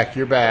 you're back.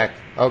 You're back.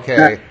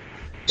 Okay.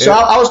 So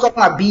I was talking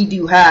about be,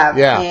 do, have.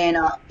 Yeah. And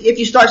if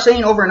you start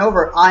saying over and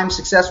over, I'm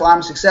successful,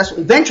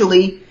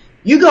 eventually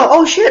you go,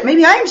 oh shit,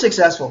 maybe I am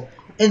successful.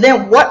 And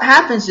then what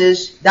happens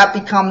is that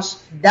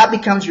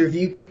becomes your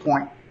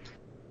viewpoint.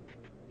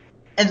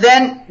 And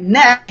then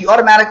next, you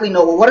automatically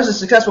know, well, what does a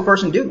successful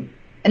person do?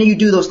 and then you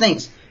do those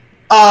things.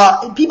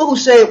 People who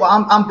say,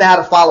 well, I'm bad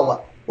at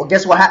follow-up. Well,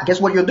 guess what?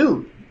 Guess what you'll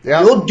do?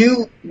 Yeah. You'll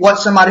do what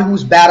somebody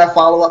who's bad at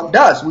follow-up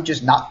does, which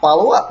is not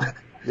follow up.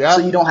 Yeah.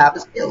 So you don't have the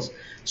skills.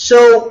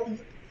 So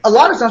a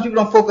lot of times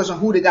people don't focus on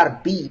who they got to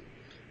be.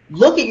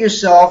 Look at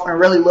yourself and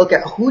really look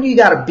at who do you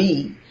got to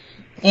be.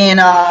 And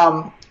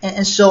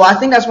so I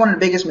think that's one of the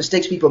biggest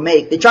mistakes people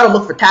make. They try to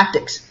look for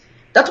tactics.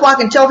 That's why I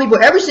can tell people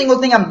every single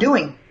thing I'm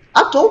doing.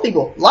 I've told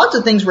people lots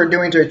of things we're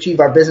doing to achieve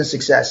our business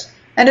success,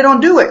 and they don't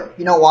do it.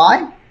 You know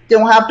why? They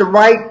don't have the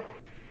right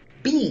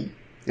be.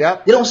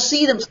 Yeah. They don't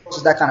see themselves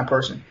as that kind of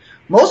person.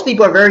 Most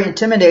people are very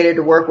intimidated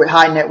to work with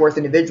high net worth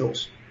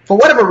individuals for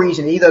whatever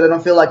reason. Either they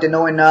don't feel like they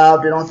know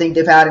enough, they don't think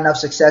they've had enough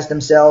success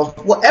themselves,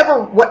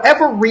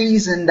 whatever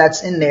reason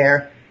that's in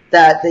there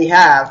that they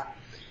have.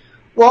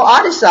 Well,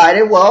 I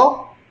decided,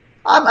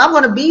 I'm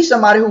going to be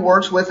somebody who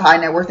works with high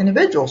net worth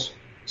individuals.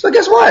 So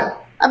guess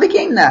what? I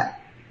became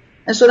that.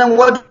 And so then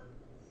what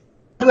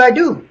do I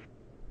do?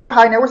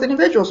 High net worth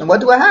individuals. And what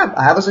do I have?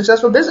 I have a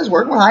successful business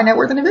working with high net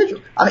worth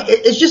individuals. I mean,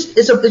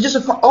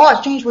 all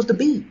it's changed was the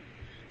be.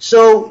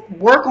 So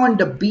work on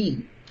the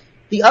be.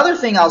 The other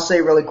thing I'll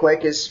say really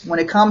quick is when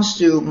it comes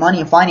to money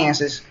and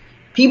finances,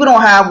 people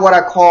don't have what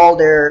I call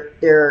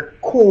their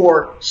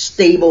core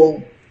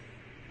stable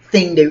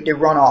thing they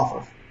run off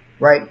of,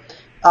 right?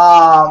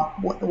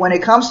 When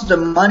it comes to the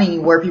money,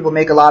 where people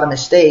make a lot of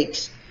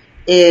mistakes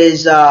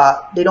is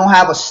they don't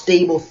have a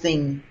stable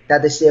thing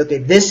that they say, okay,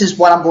 this is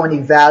what I'm going to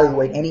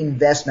evaluate any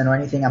investment or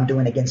anything I'm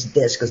doing against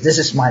this, because this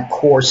is my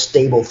core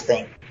stable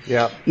thing.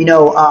 Yeah.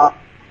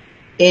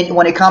 And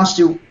when it comes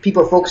to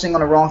people focusing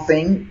on the wrong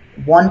thing,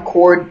 one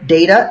core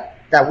data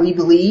that we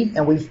believe,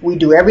 and we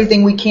do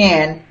everything we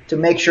can to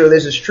make sure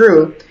this is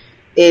true,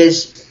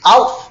 is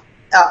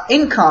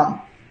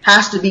income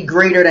has to be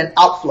greater than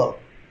outflow.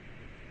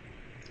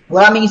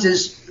 What that means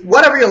is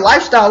whatever your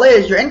lifestyle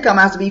is, your income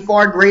has to be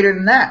far greater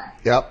than that.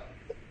 Yep.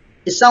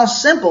 It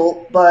sounds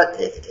simple, but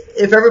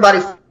if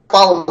everybody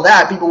followed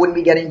that, people wouldn't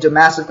be getting into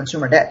massive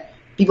consumer debt.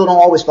 People don't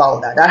always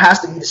follow that. That has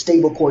to be the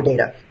stable core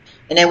data.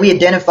 And then we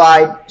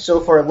identified,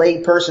 so for a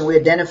lay person, we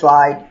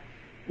identified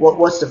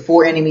what's the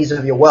 4 enemies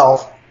of your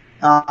wealth.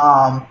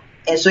 And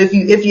so if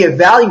you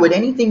evaluate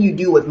anything you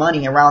do with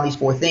money around these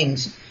 4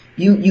 things,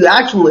 you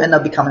actually end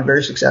up becoming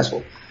very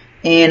successful.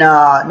 And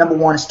number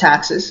 1 is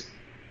taxes.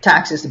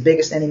 Tax is the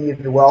biggest enemy of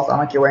your wealth. I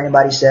don't care what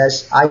anybody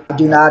says. I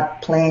do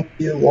not plan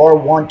to or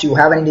want to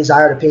have any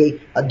desire to pay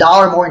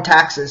 $1 more in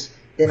taxes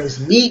than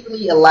is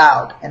legally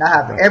allowed. And I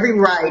have every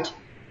right,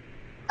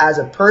 as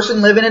a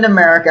person living in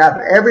America, I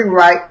have every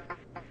right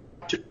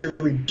to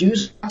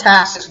reduce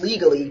taxes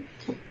legally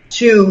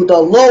to the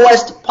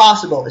lowest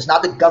possible. It's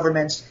not the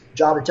government's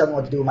job to tell me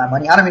what to do with my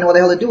money. I don't even know what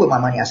the hell to do with my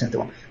money I sent to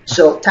them.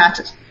 So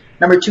taxes.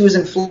 Number 2 is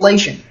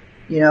inflation.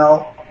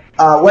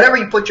 Whatever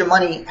you put your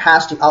money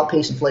has to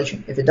outpace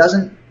inflation. If it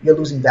doesn't, you're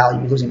losing value.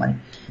 You're losing money.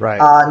 Right.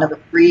 Number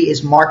 3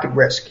 is market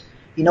risk.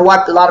 You know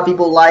what? A lot of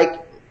people like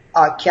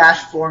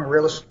cash flowing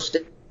real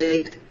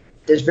estate.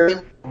 There's very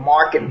little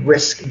market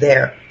risk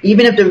there.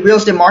 Even if the real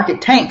estate market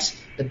tanks,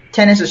 the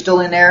tenants are still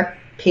in there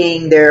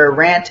paying their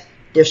rent.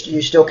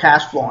 You're still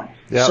cash flowing.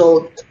 Yep.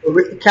 So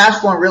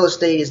cash flowing real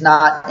estate is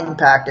not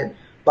impacted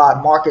by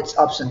markets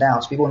ups and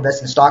downs. People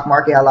invest in the stock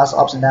market, have lots of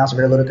ups and downs,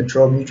 very little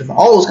control, mutual fund,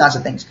 all those kinds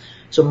of things.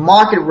 So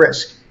market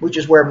risk, which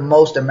is where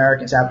most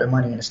Americans have their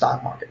money in the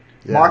stock market.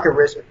 Yeah. Market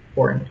risk is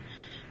important.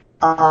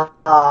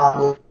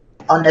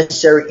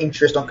 Unnecessary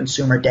interest on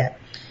consumer debt.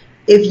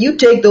 If you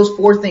take those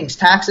 4 things,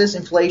 taxes,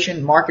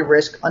 inflation, market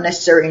risk,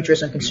 unnecessary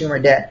interest on consumer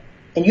debt,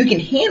 and you can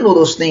handle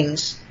those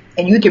things,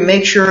 and you can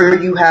make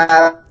sure you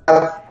have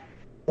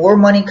more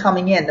money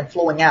coming in than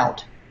flowing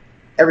out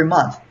every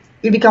month,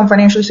 you become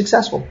financially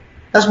successful.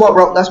 That's what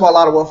a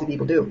lot of wealthy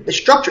people do. They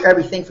structure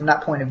everything from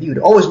that point of view.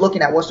 They're always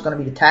looking at what's going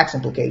to be the tax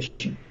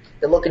implication.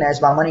 They're looking at,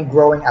 is my money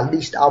growing at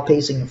least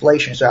outpacing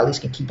inflation so I at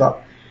least can keep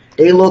up.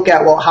 They look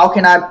at, how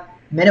can I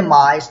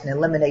minimize and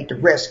eliminate the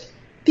risk?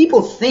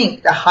 People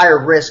think that higher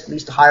risk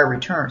leads to higher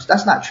returns.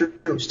 That's not true.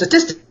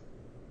 Statistically,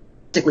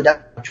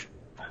 that's not true.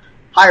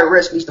 Higher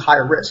risk leads to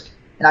higher risk.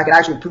 And I can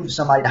actually prove to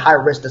somebody that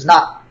higher risk does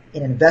not,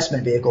 in an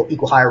investment vehicle,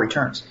 equal higher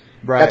returns.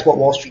 Right. That's what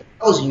Wall Street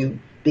tells you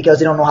because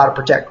they don't know how to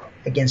protect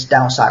against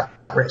downside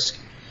risk.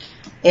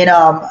 And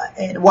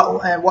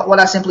what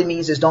that simply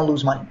means is don't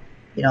lose money.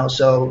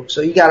 So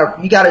you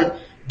gotta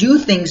do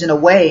things in a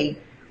way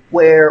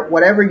where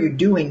whatever you're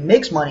doing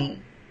makes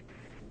money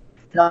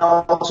and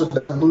also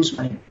doesn't lose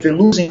money. If you're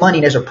losing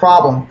money, there's a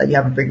problem that you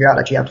haven't figured out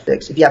that you have to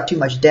fix. If you have too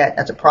much debt,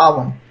 that's a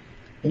problem.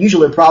 And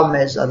usually the problem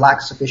is a lack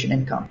of sufficient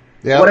income.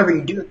 Yep. Whatever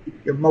you do,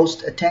 your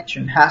most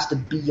attention has to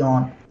be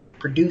on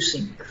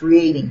producing,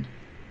 creating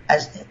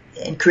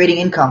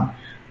income.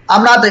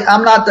 I'm not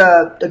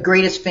the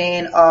greatest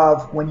fan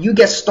of when you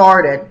get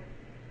started,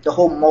 the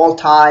whole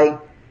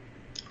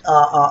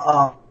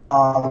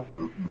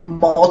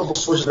multiple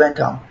sources of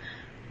income.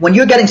 When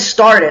you're getting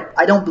started,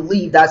 I don't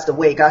believe that's the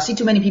way. Because I see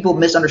too many people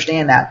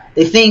misunderstand that.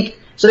 They think,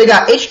 so they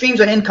got 8 streams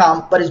of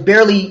income, but it's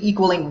barely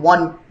equaling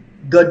one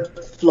good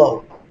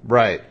flow.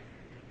 Right.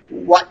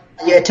 What?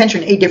 your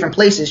attention in 8 different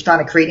places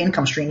trying to create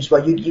income streams,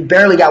 but you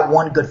barely got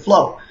one good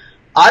flow.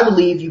 I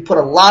believe you put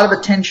a lot of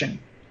attention,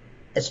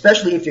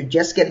 especially if you're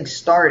just getting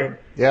started,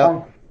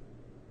 on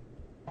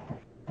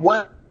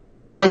what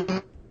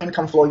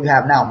income flow you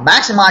have now.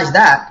 Maximize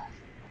that,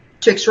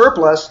 take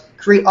surplus,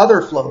 create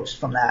other flows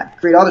from that,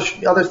 create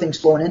other things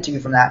flowing into you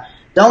from that.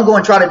 Don't go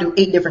and try to do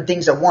 8 different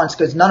things at once,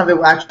 because none of it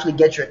will actually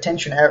get your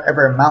attention or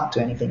ever amount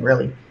to anything,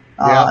 really.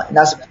 And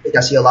that's what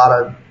I see a lot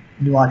of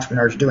new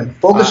entrepreneurs doing.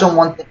 Focus on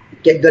one thing,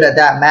 get good at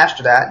that,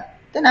 master that,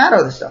 then add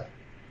other stuff.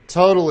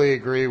 Totally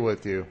agree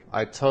with you.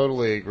 I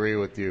totally agree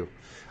with you.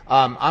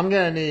 I'm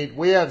going to need,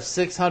 we have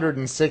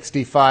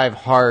 665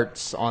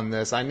 hearts on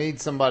this. I need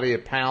somebody to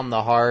pound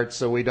the heart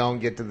so we don't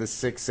get to the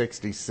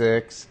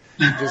 666.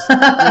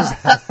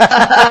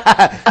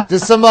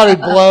 Just somebody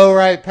blow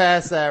right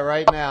past that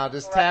right now.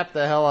 Just tap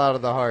the hell out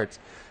of the hearts.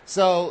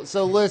 So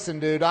listen,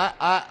 dude,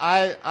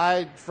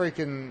 I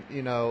freaking,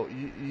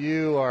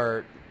 you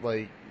are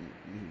like,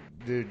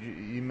 dude,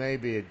 you may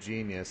be a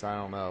genius. I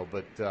don't know,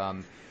 but,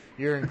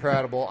 you're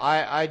incredible.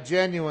 I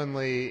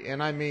genuinely,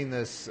 and I mean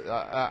this,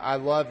 I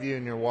love you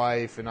and your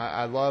wife, and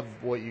I love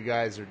what you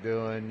guys are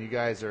doing. You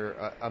guys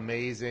are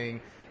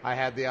amazing. I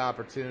had the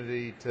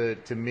opportunity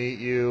to meet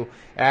you.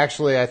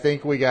 Actually, I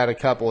think we got a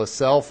couple of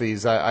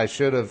selfies. I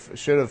should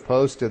have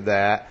posted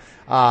that.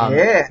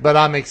 But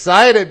I'm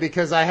excited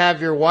because I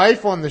have your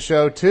wife on the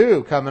show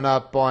too, coming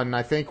up on,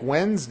 I think,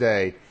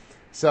 Wednesday.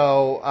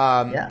 So,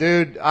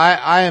 dude,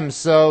 I am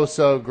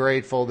so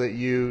grateful that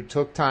you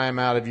took time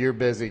out of your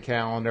busy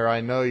calendar.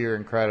 I know you're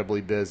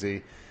incredibly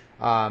busy,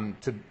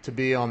 to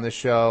be on the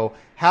show.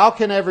 How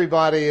can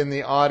everybody in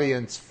the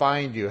audience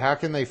find you? How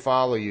can they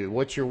follow you?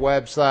 What's your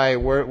website?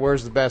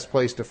 Where's the best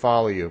place to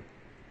follow you?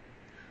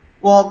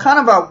 Well, kind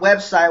of our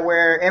website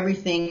where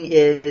everything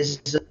is,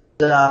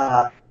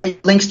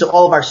 links to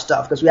all of our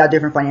stuff, because we have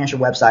different financial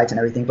websites and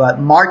everything, but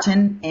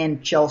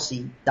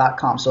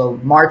martinandchelsea.com. So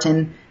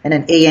Martin and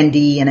then AND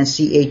and then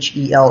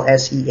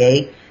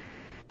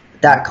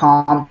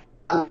CHELSEA.com.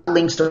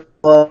 Links to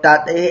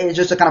that. It's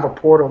just a kind of a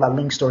portal that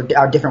links to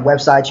our different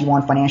websites. You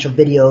want financial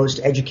videos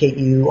to educate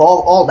you.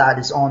 All that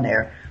is on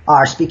there.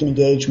 Our speaking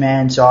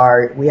engagements,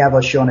 we have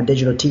a show on a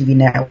digital TV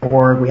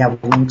network. We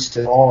have links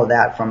to all of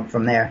that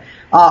from there.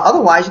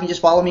 Otherwise, you can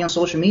just follow me on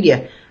social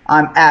media.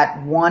 I'm at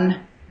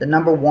the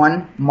number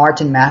 1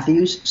 Martin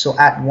Matthews. So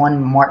at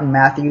 1 Martin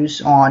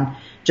Matthews on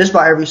just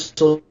about every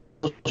social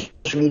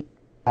media,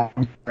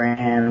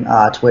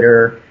 Instagram,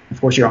 Twitter.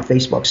 Of course, you're on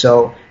Facebook.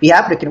 So be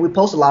happy to. We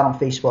post a lot on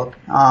Facebook,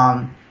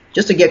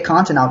 just to get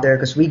content out there,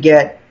 because we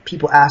get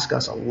people ask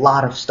us a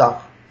lot of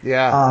stuff.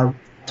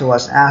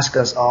 Ask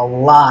us a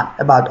lot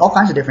about all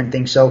kinds of different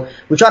things. So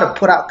we try to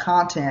put out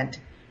content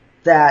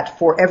that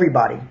for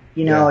everybody.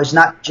 It's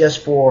not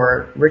just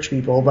for rich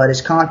people, but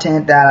it's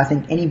content that I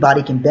think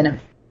anybody can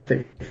benefit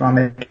from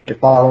it, to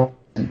follow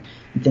and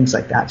things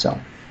like that. So,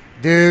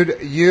 dude,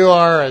 you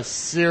are a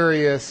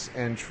serious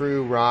and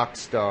true rock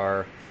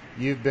star.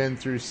 You've been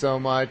through so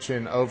much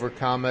and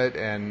overcome it,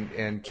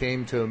 and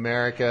came to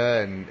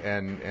America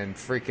and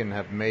freaking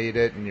have made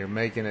it, and you're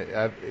making it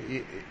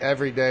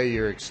every day.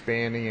 You're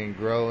expanding and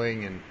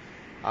growing, and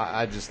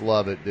I just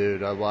love it,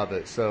 dude. I love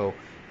it. So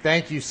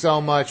thank you so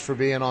much for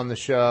being on the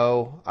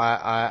show.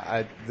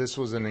 This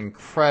was an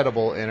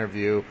incredible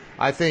interview.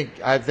 I think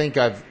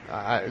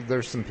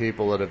there's some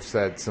people that have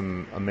said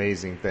some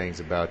amazing things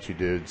about you,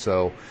 dude.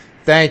 So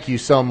thank you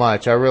so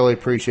much. I really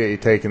appreciate you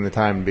taking the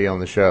time to be on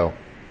the show.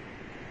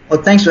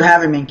 Well, thanks for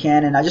having me,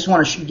 Ken. And I just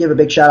want to give a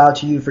big shout out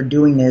to you for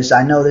doing this.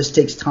 I know this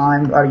takes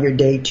time out of your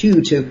day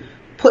too, to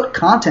put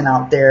content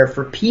out there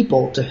for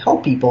people, to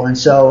help people. And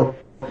so,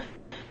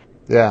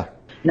 I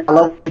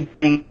love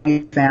being with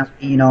your family,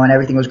 and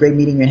everything. It was great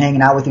meeting you and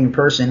hanging out with you in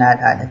person at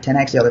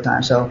 10X the other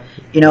time. So,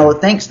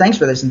 thanks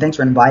for this, and thanks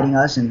for inviting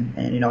us. And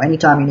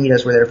anytime you need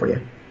us, we're there for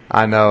you.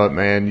 I know it,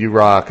 man. You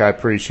rock. I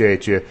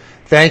appreciate you.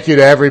 Thank you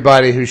to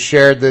everybody who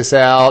shared this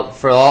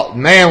out.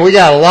 Man, we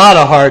got a lot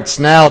of hearts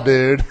now,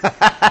 dude.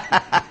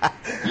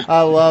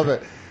 I love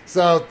it.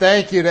 So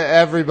thank you to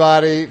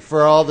everybody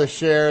for all the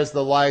shares,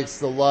 the likes,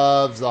 the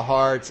loves, the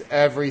hearts,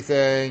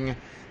 everything.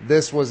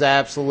 This was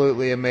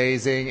absolutely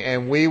amazing,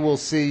 and we will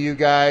see you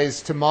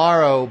guys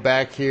tomorrow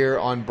back here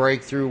on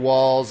Breakthrough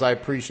Walls. I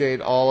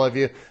appreciate all of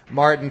you.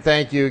 Martin,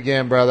 thank you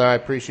again, brother. I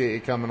appreciate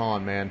you coming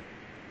on, man.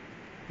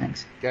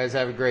 Thanks. You guys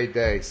have a great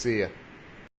day. See ya.